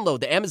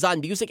 download the Amazon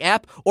Music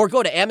app or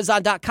go to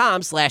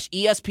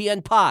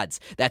amazon.com/ESPN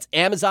Pods. That's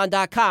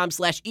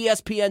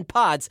amazon.com/ESPN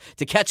Pods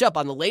to catch up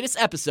on the latest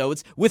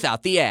episodes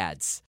without the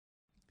ads.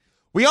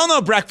 We all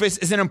know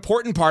breakfast is an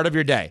important part of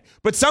your day,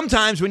 but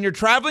sometimes when you're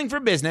traveling for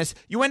business,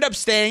 you end up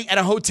staying at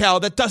a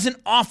hotel that doesn't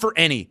offer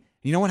any.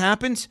 You know what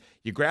happens?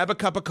 You grab a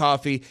cup of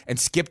coffee and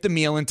skip the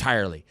meal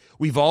entirely.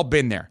 We've all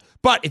been there.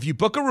 But if you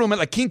book a room at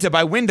La Quinta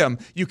by Wyndham,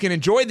 you can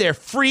enjoy their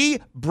free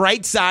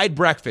Bright Side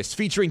breakfast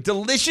featuring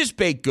delicious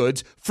baked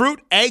goods, fruit,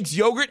 eggs,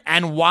 yogurt,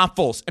 and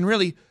waffles. And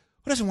really,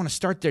 who doesn't want to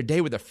start their day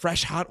with a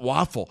fresh, hot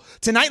waffle?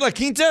 Tonight, La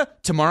Quinta,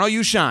 tomorrow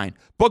you shine.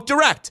 Book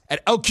direct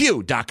at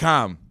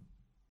lq.com.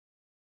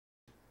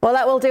 Well,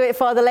 that will do it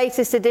for the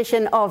latest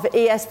edition of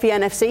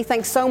ESPN FC.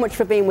 Thanks so much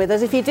for being with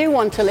us. If you do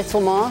want a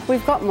little more,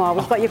 we've got more.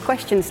 We've got your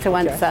questions to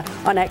answer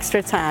on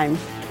Extra Time.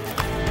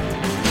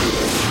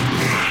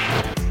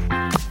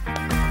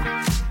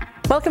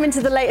 Welcome into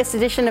the latest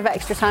edition of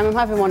Extra Time. I'm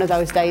having one of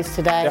those days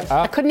today.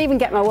 I couldn't even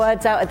get my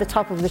words out at the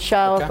top of the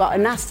show. I've got a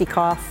nasty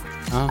cough.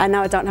 And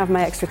now I don't have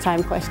my Extra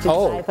Time questions.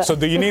 So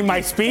do you need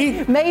my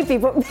speed? Maybe,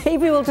 but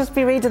maybe we'll just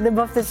be reading them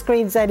off the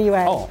screens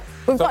anyway.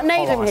 We've got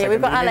Nathan here. We've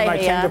got Ale here. Do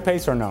you need my change of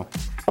pace or no?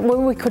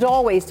 Well, we could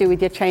always do with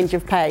your change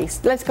of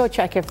pace. Let's go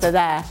check if they're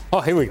there. Oh,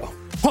 here we go.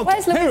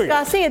 Where's Luis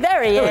Garcia?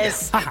 There he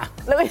is.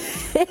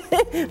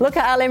 Look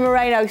at Ale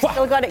Moreno.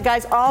 Still got it,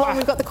 guys. Oh,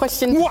 we've got the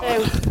question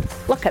too.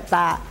 Look at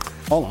that.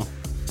 Hold on.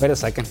 Wait a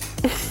second.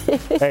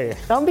 Hey.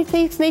 Don't be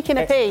sneaking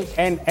a pee.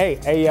 And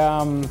hey,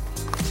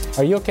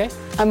 are you okay?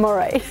 I'm all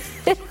right.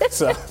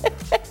 So,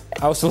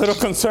 I was a little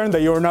concerned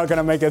that you were not going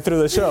to make it through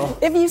the show.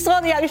 If you saw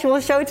the actual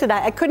show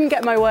tonight, I couldn't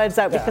get my words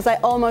out because I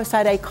almost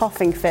had a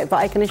coughing fit, but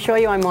I can assure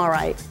you I'm all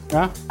right.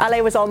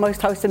 Ale was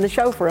almost hosting the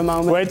show for a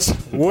moment. Which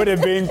would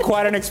have been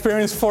quite an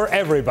experience for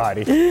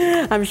everybody.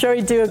 I'm sure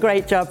he'd do a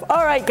great job.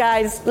 All right,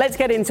 guys, let's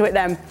get into it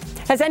then.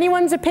 Has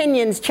anyone's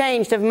opinions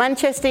changed of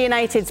Manchester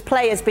United's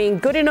players being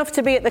good enough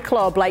to be at the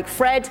club, like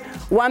Fred,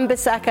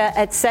 Wan-Bissaka,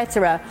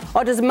 etc.?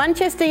 Or does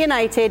Manchester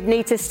United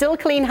need to still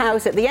clean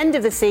house at the end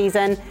of the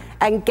season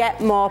and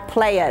get more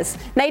players?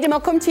 Nedum, I'll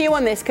come to you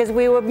on this because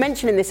we were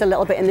mentioning this a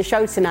little bit in the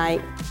show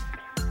tonight.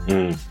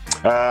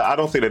 I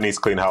don't think they need to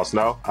clean house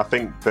now. I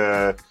think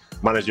the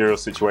managerial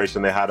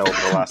situation they had over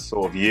the last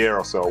sort of year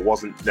or so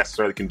wasn't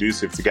necessarily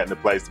conducive to getting the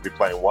players to be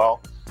playing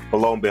well. But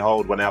lo and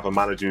behold, when they have a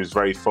manager who's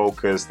very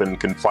focused and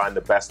can find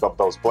the best of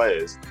those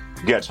players,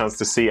 you get a chance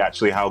to see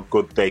actually how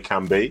good they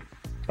can be.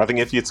 I think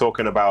if you're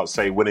talking about,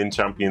 say, winning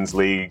Champions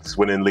Leagues,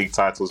 winning league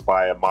titles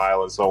by a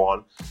mile and so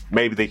on,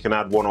 maybe they can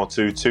add one or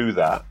two to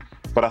that.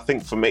 But I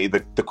think for me,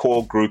 the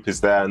core group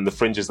is there, and the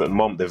fringes at the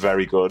moment, they're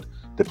very good.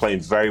 They're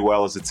playing very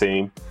well as a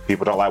team.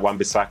 People don't like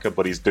Wan-Bissaka,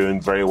 but he's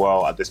doing very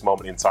well at this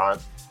moment in time.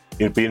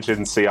 It'd be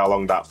interesting to see how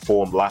long that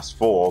form lasts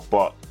for,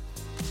 but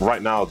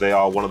right now they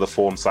are one of the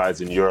form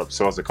sides in Europe.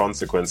 So as a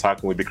consequence, how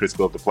can we be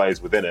critical of the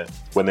players within it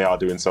when they are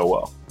doing so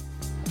well?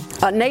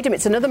 Nadim,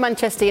 it's another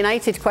Manchester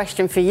United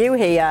question for you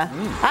here.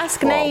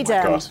 Ask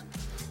Nadim.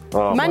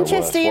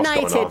 Manchester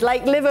United,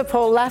 like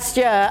Liverpool last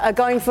year, are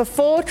going for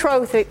 4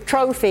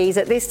 trophies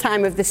at this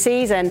time of the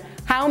season.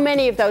 How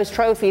many of those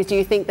trophies do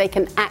you think they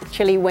can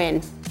actually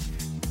win?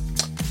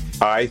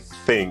 I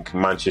think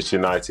Manchester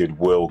United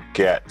will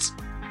get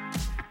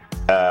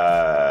 2.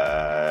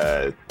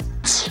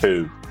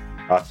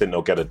 I think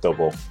they'll get a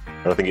double.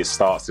 And I think it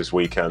starts this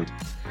weekend.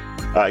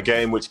 A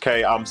game which,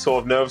 Kay, I'm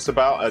sort of nervous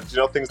about. Do you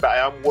know things that I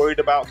am worried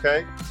about,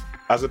 Kay?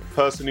 As a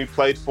person who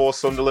played for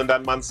Sunderland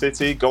and Man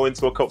City, going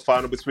to a cup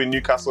final between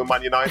Newcastle and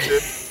Man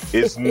United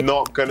is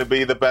not going to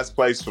be the best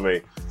place for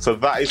me. So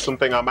that is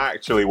something I'm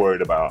actually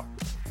worried about.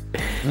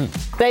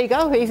 There you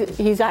go.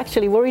 He's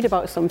actually worried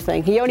about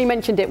something. He only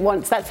mentioned it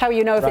once. That's how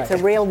you know if it's a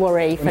real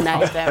worry for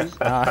Nadim.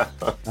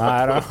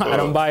 I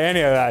don't buy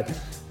any of that.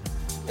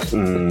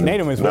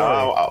 Nadim is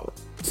worried.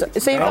 So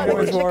you've got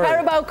the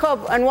Carabao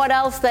Cup, and what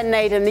else then,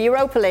 Nadim? The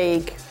Europa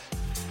League?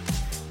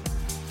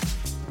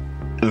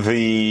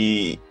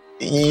 The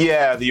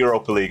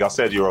Europa League. I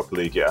said Europa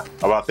League, yeah.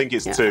 Well, I think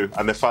it's 2,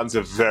 and the fans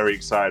are very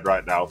excited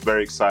right now.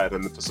 Very excited,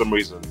 and for some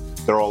reason,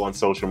 they're all on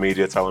social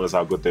media telling us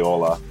how good they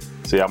all are.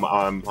 So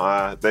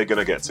yeah, they're going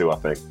to get 2, I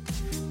think.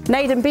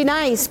 Nadim, be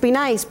nice, be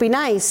nice, be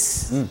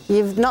nice.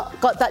 You've not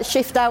got that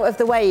shift out of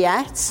the way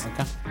yet.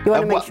 Okay. You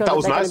want to make sure that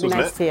they're going to be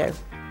nice to you.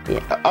 Yeah.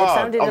 It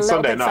sounded a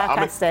little bit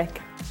sarcastic.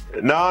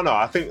 No,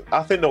 I think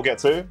they'll get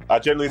 2. I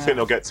genuinely think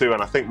they'll get 2,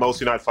 and I think most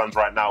United fans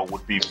right now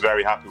would be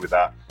very happy with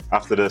that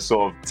after the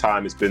sort of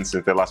time it's been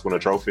since they last won a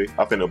trophy.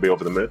 I think they'll be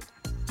over the moon.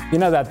 You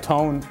know that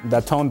tone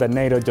that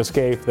NATO just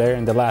gave there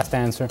in the last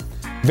answer?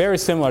 Very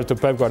similar to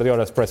Pep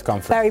Guardiola's press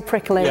conference. Very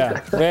prickly.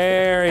 Yeah,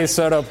 very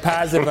sort of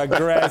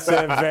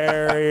passive-aggressive,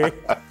 very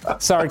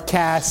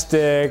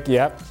sarcastic.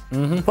 Yep.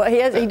 Mm-hmm. But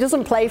he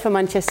doesn't play for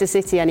Manchester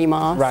City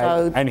anymore. Right,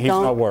 so and he's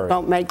not worried.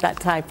 Don't make that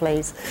tie,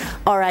 please.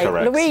 All right,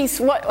 Correct.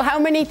 Luis, how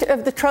many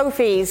of the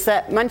trophies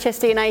that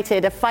Manchester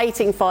United are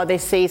fighting for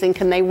this season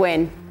can they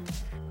win?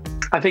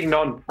 I think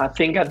none. I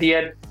think at the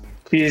end,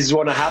 this is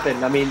going to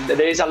happen. I mean,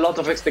 there is a lot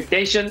of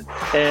expectation,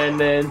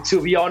 and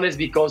to be honest,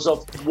 because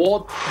of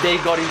what they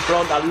got in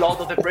front, a lot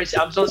of the pressure.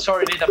 I'm so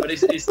sorry, Nathan, but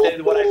it's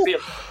what I feel.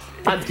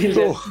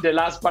 Until the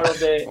last part of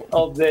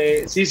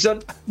the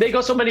season, they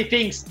got so many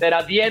things that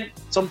at the end,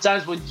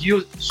 sometimes when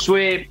you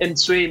swim,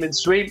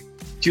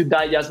 you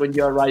die just when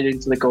you are right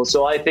into the goal.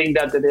 So I think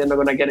that they're not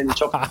going to get in the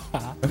chop.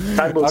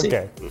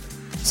 Okay.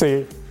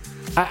 See,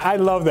 I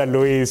love that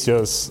Luis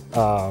just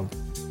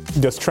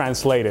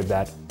translated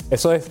that.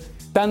 Eso es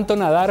tanto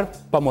nadar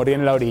para morir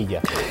en la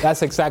orilla.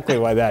 That's exactly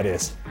what that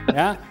is.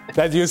 Yeah?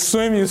 That you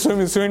swim,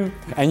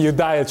 and you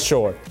die at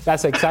shore.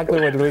 That's exactly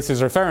what Luis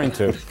is referring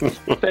to.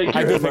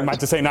 I do think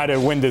Manchester United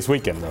win this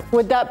weekend, though.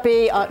 Would that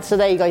be... so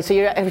there you go. So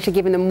you're actually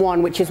giving them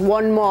 1, which is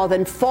 1 more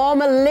than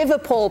former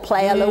Liverpool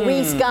player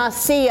Luis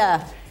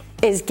Garcia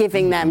is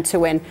giving them to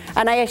win.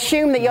 And I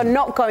assume that you're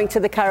not going to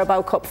the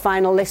Carabao Cup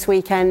final this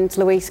weekend,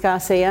 Luis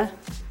Garcia?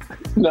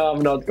 No,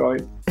 I'm not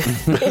going.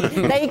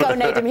 There you go,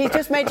 Nadim. He's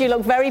just made you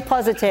look very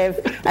positive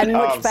and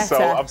much better.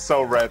 I'm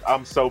so red.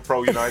 I'm so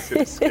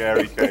pro-United.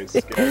 Scary case.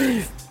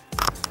 Scary.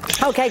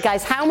 Okay,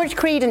 guys, how much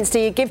credence do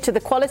you give to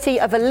the quality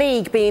of a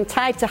league being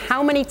tied to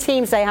how many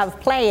teams they have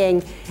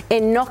playing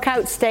in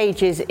knockout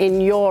stages in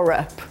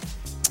Europe?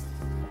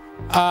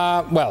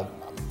 Well,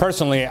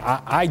 personally,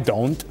 I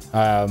don't,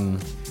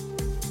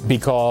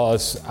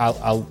 because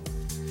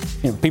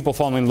people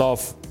fall in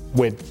love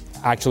with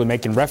actually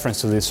making reference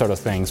to these sort of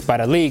things.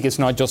 But a league is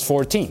not just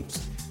 4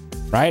 teams,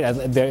 right?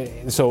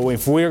 So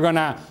if we're going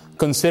to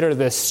consider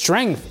the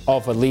strength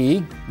of a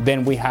league,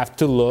 then we have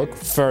to look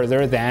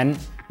further than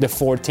the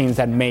 4 teams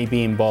that may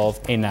be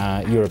involved in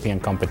a European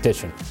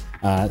competition.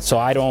 So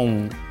I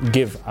don't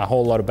give a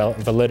whole lot of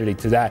validity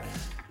to that.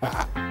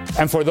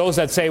 And for those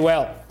that say,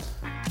 well,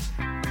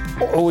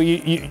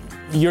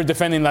 you're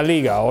defending La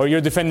Liga, or you're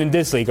defending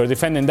this league, or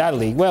defending that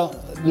league. Well,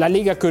 La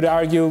Liga could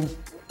argue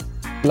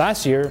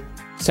last year,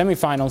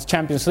 semifinals,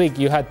 Champions League,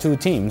 you had 2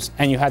 teams,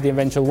 and you had the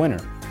eventual winner.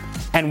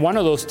 And one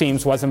of those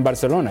teams wasn't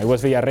Barcelona, it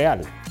was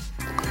Villarreal.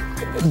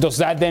 Does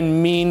that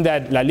then mean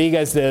that La Liga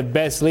is the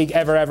best league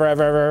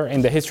ever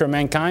in the history of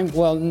mankind?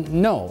 Well,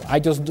 no. I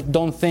just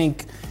don't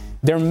think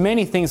There are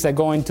many things that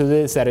go into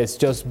this that is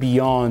just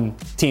beyond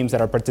teams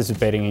that are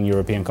participating in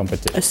European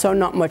competition. So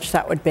not much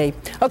that would be.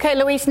 Okay,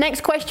 Luis,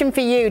 next question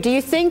for you. Do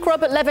you think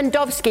Robert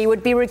Lewandowski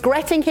would be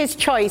regretting his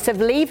choice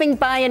of leaving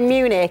Bayern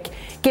Munich,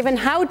 given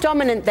how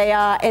dominant they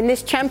are in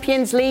this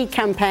Champions League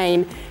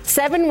campaign?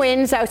 7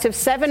 wins out of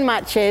 7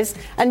 matches,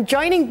 and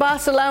joining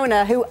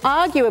Barcelona, who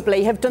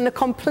arguably have done the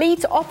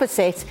complete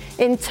opposite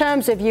in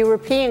terms of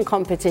European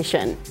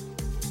competition?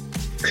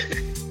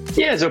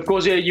 Yes, of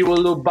course, you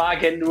will look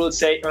back and will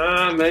say,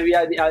 maybe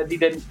I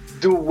didn't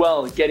do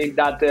well getting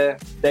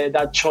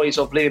that choice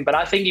of leaving. But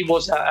I think it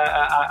was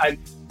a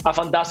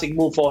fantastic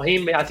move for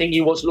him. I think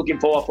he was looking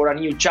forward for a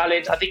new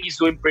challenge. I think he's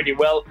doing pretty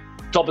well.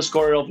 Top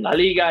scorer of La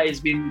Liga. He's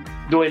been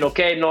doing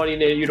okay, not in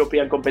the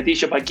European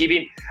competition, but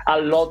giving a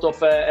lot of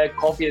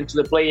confidence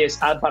to the players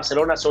at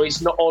Barcelona. So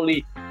he's not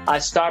only a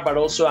star, but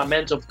also a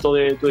mentor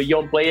to the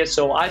young players.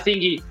 So I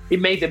think he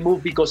made the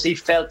move because he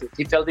felt it.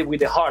 He felt it with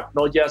the heart,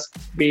 not just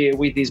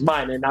with his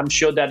mind. And I'm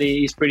sure that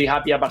he's pretty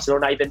happy at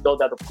Barcelona, even though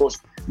that, of course,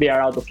 they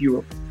are out of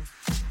Europe.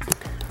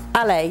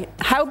 Ale,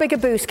 how big a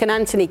boost can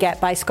Antony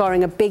get by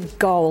scoring a big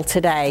goal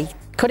today?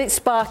 Could it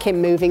spark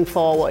him moving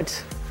forward?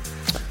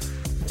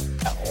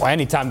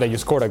 Anytime that you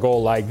scored a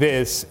goal like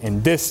this,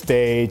 in this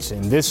stage,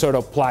 in this sort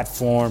of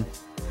platform,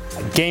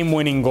 a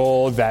game-winning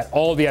goal that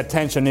all the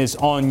attention is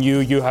on you,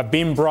 you have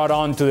been brought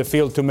onto the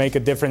field to make a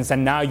difference,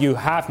 and now you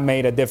have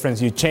made a difference.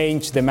 You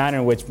changed the manner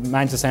in which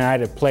Manchester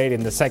United played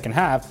in the second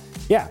half.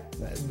 Yeah,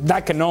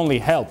 that can only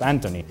help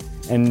Antony.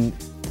 And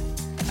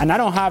I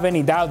don't have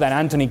any doubt that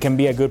Antony can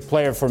be a good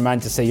player for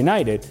Manchester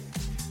United.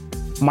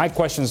 My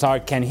questions are,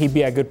 can he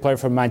be a good player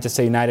for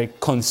Manchester United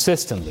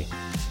consistently?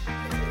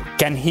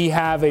 Can he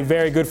have a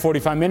very good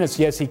 45 minutes?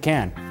 Yes, he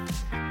can.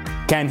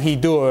 Can he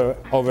do it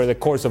over the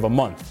course of a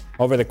month,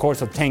 over the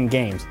course of 10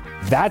 games?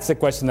 That's the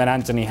question that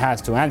Antony has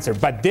to answer.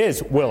 But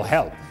this will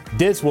help.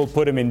 This will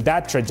put him in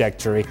that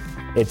trajectory.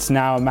 It's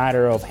now a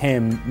matter of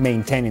him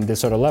maintaining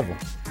this sort of level.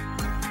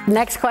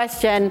 Next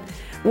question.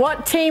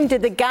 What team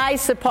did the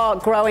guys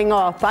support growing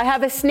up? I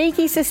have a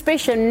sneaky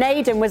suspicion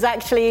Naden was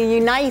actually a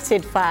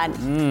United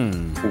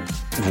fan.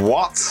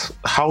 What?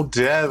 How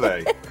dare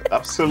they?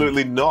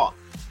 Absolutely not.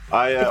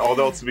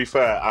 Although, to be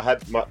fair, I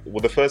had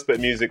the first bit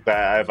of music that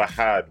I ever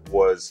had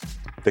was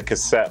the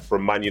cassette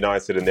from Man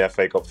United in the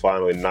FA Cup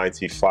final in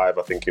 '95,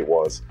 I think it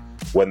was,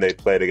 when they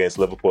played against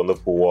Liverpool and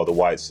Liverpool wore the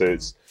white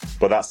suits.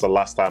 But that's the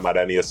last time I had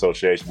any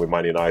association with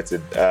Man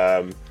United.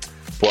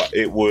 But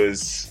it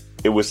was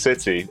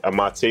City, and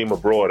my team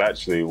abroad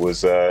actually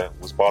was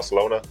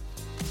Barcelona.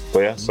 But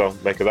yeah, so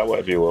make of that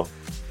whatever you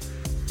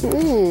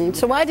will.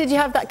 So why did you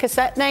have that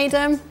cassette,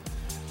 Naden?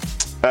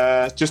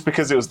 Just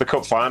because it was the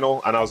cup final,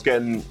 and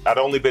I'd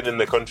only been in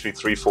the country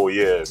 3-4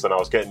 years, and I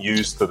was getting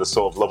used to the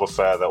sort of love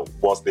affair that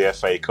was the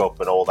FA Cup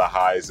and all the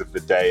highs of the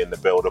day and the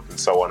build-up and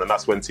so on. And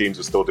that's when teams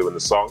were still doing the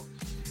song.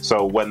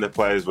 So when the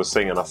players were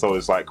singing, I thought it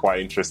was like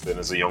quite interesting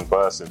as a young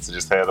person to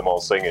just hear them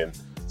all singing.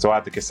 So I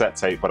had the cassette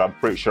tape, but I'm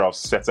pretty sure I've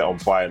set it on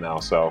fire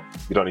now, so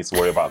you don't need to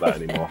worry about that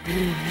anymore.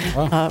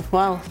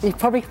 Well, you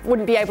probably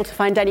wouldn't be able to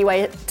find any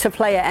way to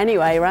play it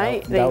anyway,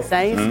 right? These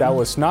days. That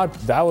was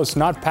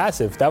not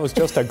passive. That was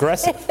just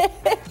aggressive.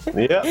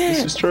 Yeah,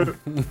 this is true.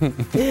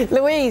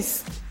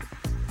 Luis.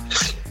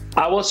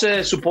 I was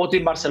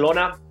supporting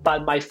Barcelona,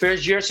 but my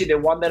first jersey, the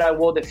one that I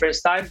wore the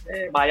first time,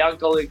 my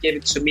uncle gave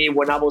it to me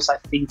when I was, I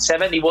think,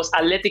 7. It was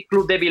Athletic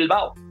Club de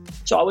Bilbao.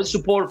 So I would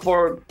support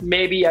for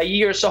maybe a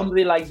year or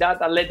something like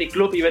that, Athletic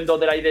Club, even though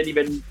that I didn't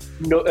even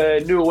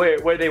knew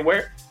where they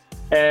were.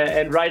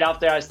 And right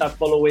after, I started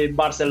following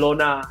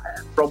Barcelona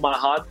from my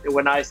heart.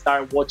 When I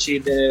started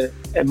watching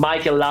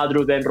Michael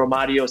Laudrup and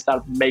Romario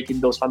start making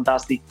those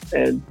fantastic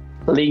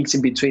links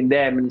in between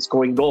them and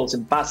scoring goals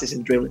and passes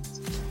and dribblings.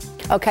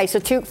 Okay, so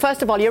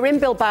first of all, you're in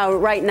Bilbao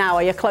right now,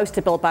 or you're close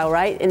to Bilbao,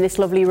 right? In this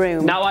lovely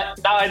room. Now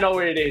I know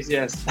where it is,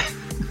 yes.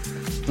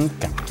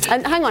 Okay.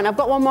 And hang on, I've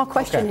got one more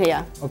question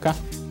here. Okay.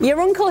 Your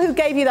uncle who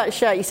gave you that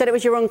shirt, you said it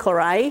was your uncle,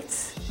 right?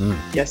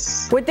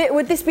 Yes. Would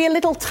this be a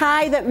little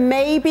tie that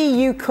maybe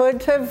you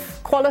could have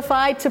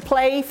qualified to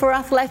play for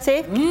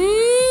Athletic?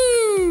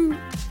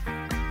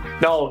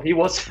 No, he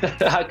was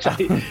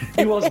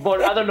he was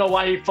born. I don't know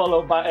why he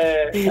followed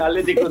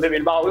Atlético de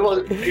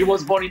Bilbao. He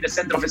was born in the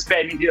center of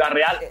Spain, in Ciudad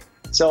Real.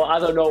 So I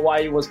don't know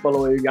why he was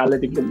following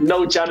Atlético.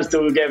 No chance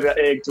to get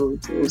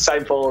to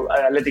sign for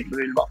Atlético de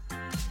Bilbao.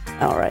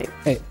 All right.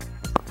 Hey.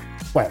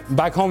 Well,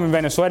 back home in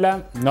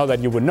Venezuela, know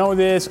that you would know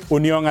this,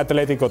 Unión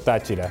Atlético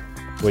Táchira,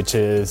 which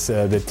is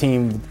the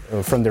team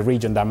from the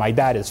region that my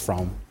dad is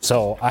from.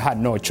 So I had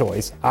no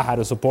choice. I had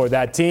to support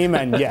that team,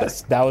 and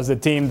yes, that was the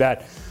team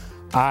that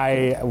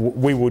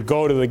we would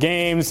go to the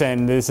games,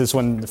 and this is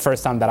when the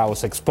first time that I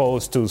was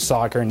exposed to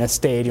soccer in the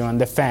stadium and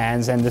the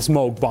fans and the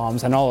smoke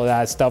bombs and all of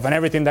that stuff and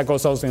everything that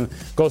goes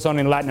on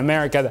in Latin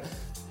America.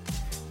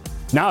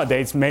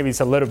 Nowadays, maybe it's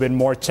a little bit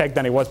more checked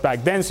than it was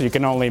back then, so you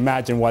can only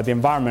imagine what the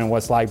environment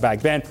was like back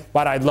then,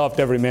 but I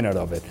loved every minute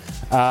of it.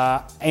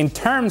 In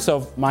terms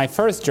of my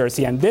first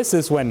jersey, and this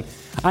is when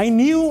I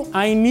knew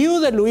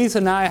that Luis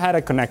and I had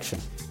a connection.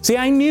 See,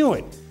 I knew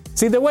it.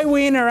 See, the way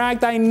we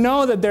interact, I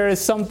know that there is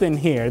something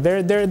here.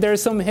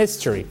 There's some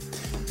history.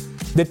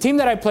 The team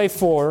that I played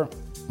for,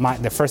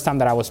 the first time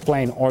that I was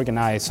playing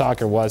organized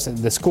soccer was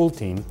the school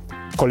team,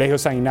 Colegio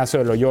San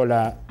Ignacio de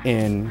Loyola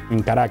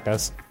in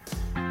Caracas.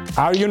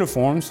 Our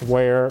uniforms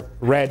were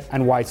red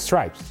and white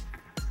stripes.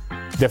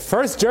 The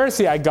first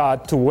jersey I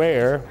got to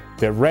wear,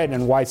 the red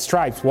and white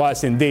stripes,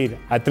 was indeed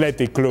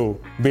Athletic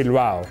Club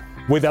Bilbao,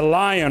 with a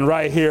lion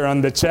right here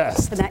on the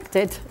chest.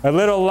 Connected. A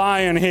little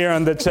lion here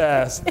on the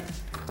chest.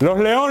 Los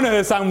Leones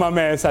de San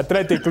Mamés,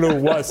 Athletic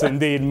Club, was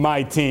indeed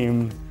my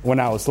team when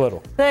I was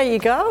little. There you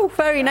go.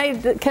 Very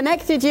nice.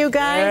 Connected, you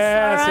guys.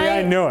 Yeah, all see, right?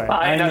 I knew it.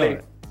 I knew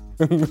it.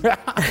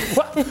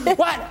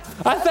 What?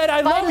 I said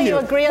I love Finally, you. you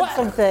agree on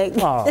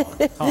something. Oh,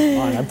 come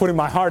on. I'm putting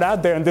my heart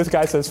out there, and this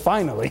guy says,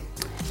 finally.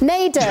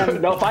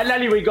 Naden. No,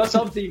 finally we got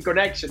something in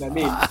connection, I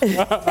mean.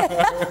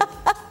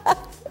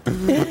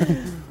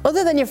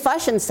 Other than your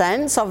fashion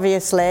sense,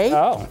 obviously.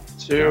 Oh.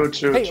 True.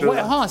 Hey, wait, hold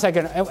on a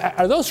second.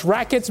 Are those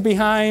rackets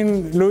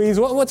behind Luis?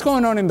 What's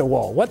going on in the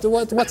wall?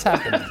 What's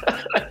happening?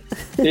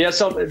 Yeah,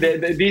 so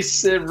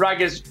these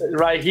rackets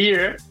right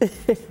here,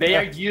 they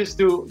are used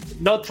to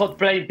not for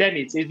playing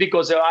tennis. It's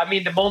because I'm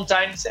in the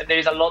mountains and there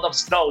is a lot of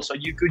snow, so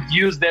you could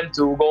use them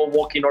to go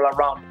walking all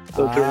around.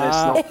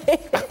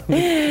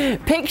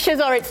 Pictures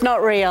or it's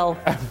not real.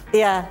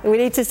 Yeah, we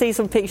need to see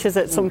some pictures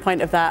at some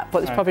point of that,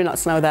 but there's probably not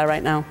snow there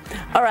right now.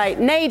 All right,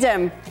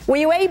 Naden, were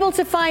you able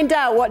to find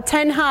out what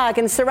Ten Hag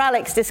and Sir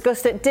Alex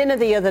discussed at dinner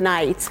the other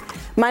night?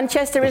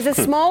 Manchester is a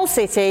small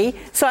city,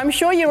 so I'm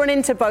sure you run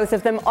into both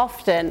of them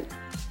often.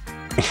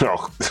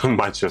 No,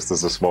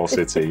 Manchester's a small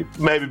city,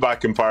 maybe by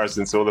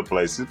comparison to other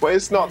places, but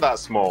it's not that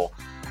small.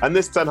 And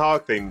this Ten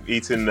Hag thing,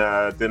 eating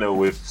dinner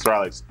with Sir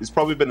Alex, it's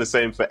probably been the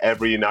same for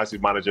every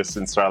United manager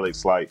since Sir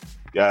Alex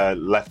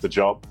left the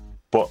job.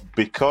 But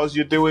because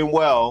you're doing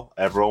well,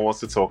 everyone wants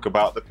to talk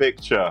about the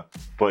picture.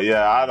 But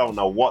yeah, I don't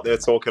know what they're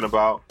talking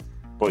about.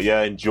 But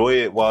yeah, enjoy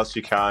it whilst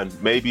you can.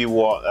 Maybe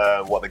what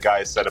the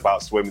guy said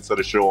about swimming to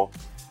the shore,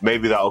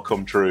 maybe that'll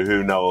come true.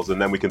 Who knows?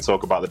 And then we can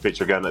talk about the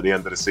picture again at the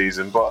end of the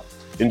season. But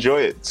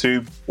enjoy it.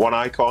 One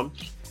icon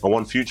and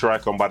one future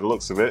icon by the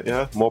looks of it.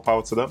 Yeah, more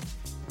power to them.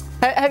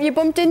 Have you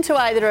bumped into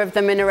either of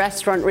them in a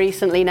restaurant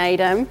recently,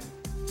 Naden?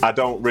 I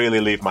don't really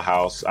leave my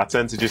house. I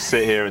tend to just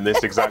sit here in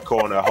this exact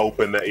corner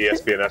hoping that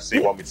ESPN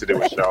FC want me to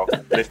do a show.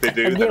 And if they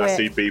do, then I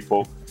see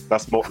people.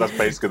 That's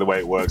basically the way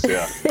it works,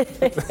 yeah.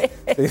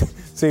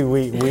 See,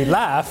 we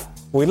laugh,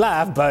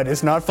 but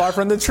it's not far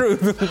from the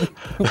truth.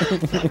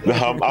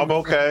 No, I'm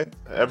okay.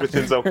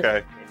 Everything's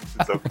okay.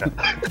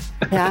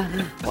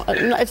 Yeah. Well,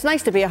 it's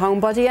nice to be a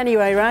homebody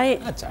anyway, right?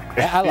 That's all right.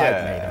 I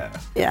like Naden.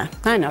 Yeah,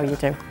 I know you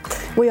do.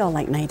 We all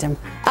like Naden.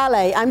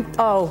 Ale,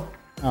 Ale,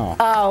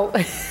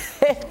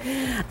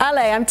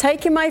 I'm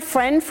taking my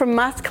friend from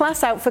math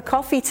class out for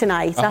coffee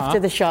tonight after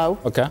the show.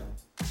 Okay.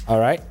 All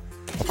right.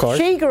 Of course.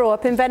 She grew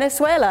up in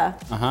Venezuela,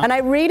 and I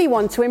really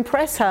want to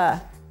impress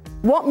her.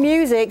 What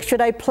music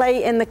should I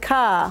play in the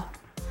car?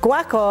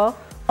 Guaco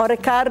or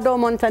Ricardo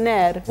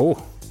Montaner?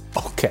 Oh,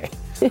 okay.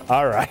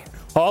 All right.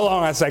 Hold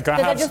on a second.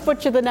 Did I just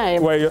butcher the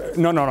name? Wait,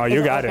 no,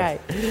 you got it.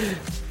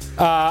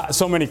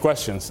 So many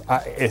questions.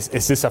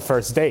 Is this a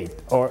first date?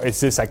 Or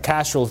is this a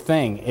casual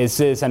thing? Is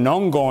this an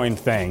ongoing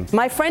thing?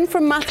 My friend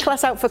from math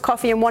class out for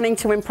coffee and wanting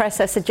to impress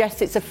her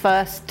suggests it's a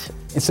first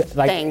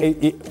thing.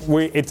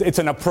 It's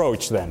an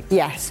approach then?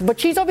 Yes, but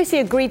she's obviously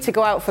agreed to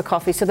go out for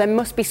coffee, so there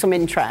must be some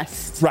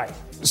interest. Right.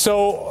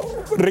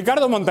 So,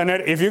 Ricardo Montaner,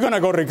 if you're going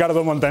to go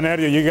Ricardo Montaner,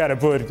 you got to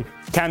put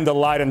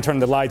candlelight and turn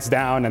the lights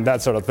down and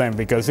that sort of thing,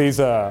 because he's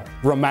a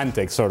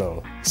romantic sort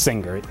of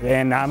singer.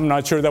 And I'm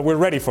not sure that we're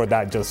ready for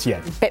that just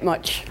yet. Bit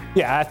much.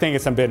 Yeah, I think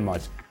it's a bit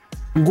much.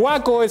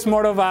 Guaco is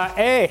more of a,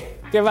 hey,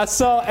 ¿qué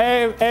pasó?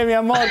 Hey, mi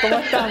amor,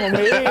 ¿cómo estamos,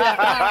 mi vida?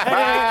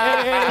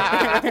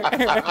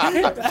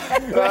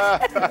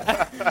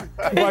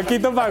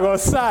 Guaquito para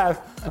gozar.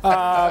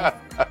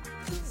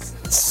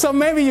 So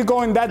maybe you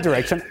go in that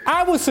direction.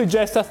 I would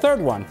suggest a third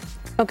one.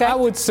 Okay. I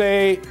would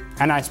say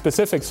a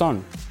specific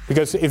song.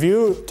 Because if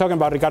you're talking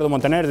about Ricardo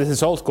Montaner, this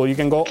is old school. You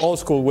can go old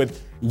school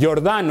with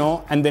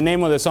Giordano, and the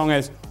name of the song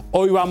is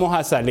Hoy Vamos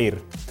a Salir.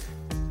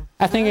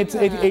 I think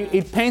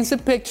it paints a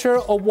picture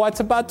of what's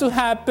about to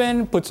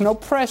happen, puts no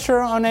pressure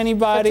on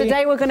anybody. So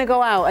today we're going to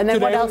go out, and then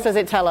what else does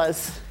it tell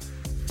us?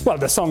 Well,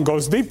 the song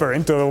goes deeper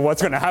into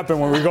what's going to happen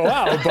when we go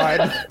out,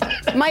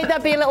 but... Might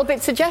that be a little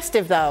bit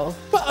suggestive, though?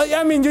 Well,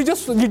 I mean, you're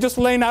just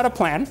laying out a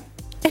plan.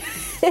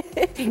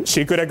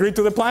 She could agree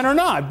to the plan or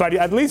not, but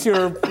at least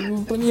you're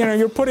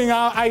putting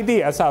out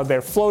ideas out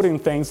there, floating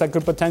things that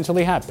could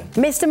potentially happen.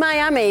 Mr.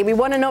 Miami, we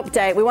want an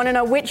update. We want to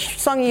know which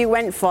song you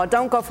went for.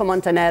 Don't go for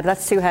Montaner.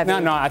 That's too heavy.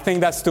 No, I think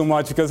that's too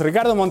much, because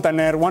Ricardo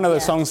Montaner, one of the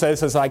songs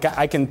says is like,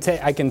 I can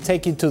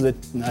take you to the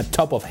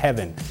top of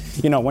heaven.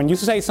 You know, when you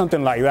say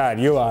something like that,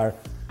 you are...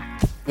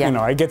 Yeah. You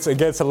know, it gets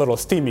a little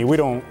steamy. We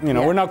don't,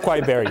 we're not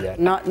quite there yet.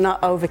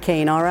 Not over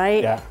keen, all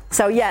right? Yeah.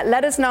 So,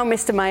 let us know,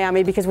 Mr.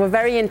 Miami, because we're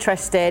very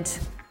interested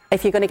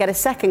if you're going to get a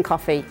second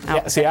coffee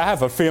out. Yeah, see, I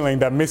have a feeling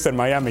that Mr.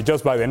 Miami,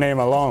 just by the name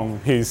alone,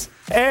 he's,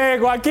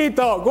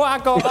 Guaquito,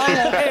 Guaco,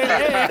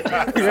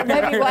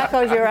 Maybe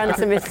Guaco's your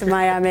answer, Mr.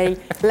 Miami.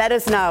 Let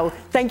us know.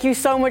 Thank you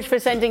so much for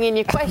sending in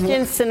your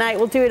questions tonight.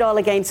 We'll do it all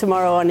again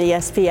tomorrow on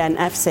ESPN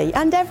FC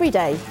and every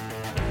day.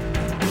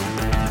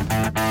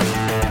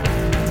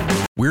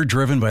 We're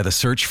driven by the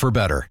search for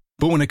better.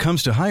 But when it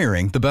comes to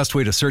hiring, the best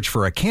way to search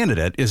for a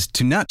candidate is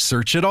to not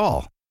search at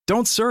all.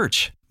 Don't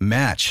search.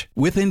 Match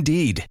with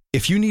Indeed.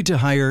 If you need to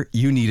hire,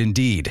 you need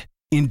Indeed.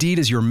 Indeed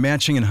is your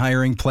matching and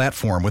hiring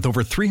platform with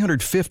over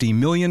 350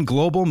 million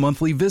global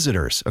monthly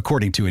visitors,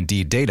 according to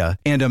Indeed data,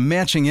 and a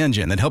matching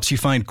engine that helps you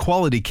find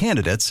quality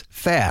candidates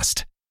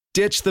fast.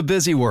 Ditch the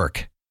busy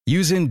work.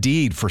 Use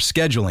Indeed for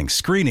scheduling,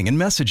 screening, and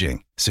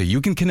messaging so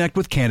you can connect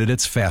with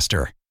candidates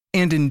faster.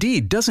 And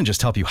Indeed doesn't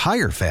just help you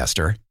hire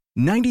faster.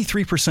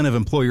 93% of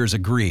employers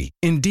agree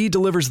Indeed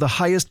delivers the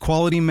highest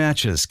quality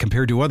matches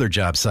compared to other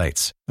job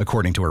sites,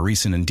 according to a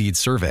recent Indeed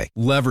survey.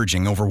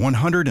 Leveraging over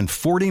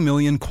 140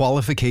 million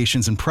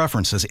qualifications and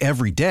preferences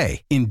every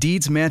day,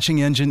 Indeed's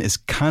matching engine is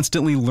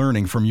constantly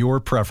learning from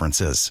your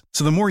preferences.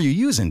 So the more you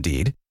use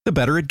Indeed, the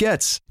better it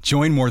gets.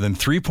 Join more than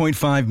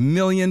 3.5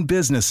 million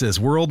businesses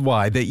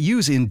worldwide that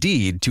use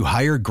Indeed to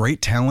hire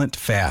great talent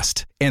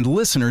fast. And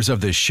listeners of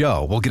this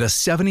show will get a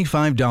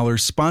 $75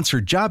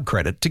 sponsored job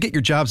credit to get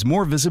your jobs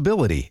more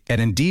visibility at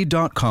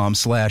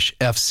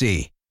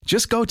Indeed.com/FC.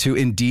 Just go to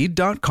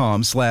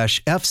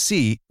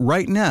Indeed.com/FC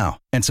right now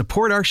and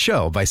support our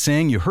show by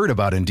saying you heard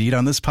about Indeed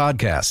on this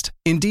podcast.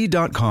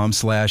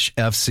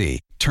 Indeed.com/FC.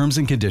 Terms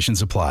and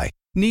conditions apply.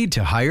 Need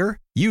to hire?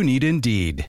 You need Indeed.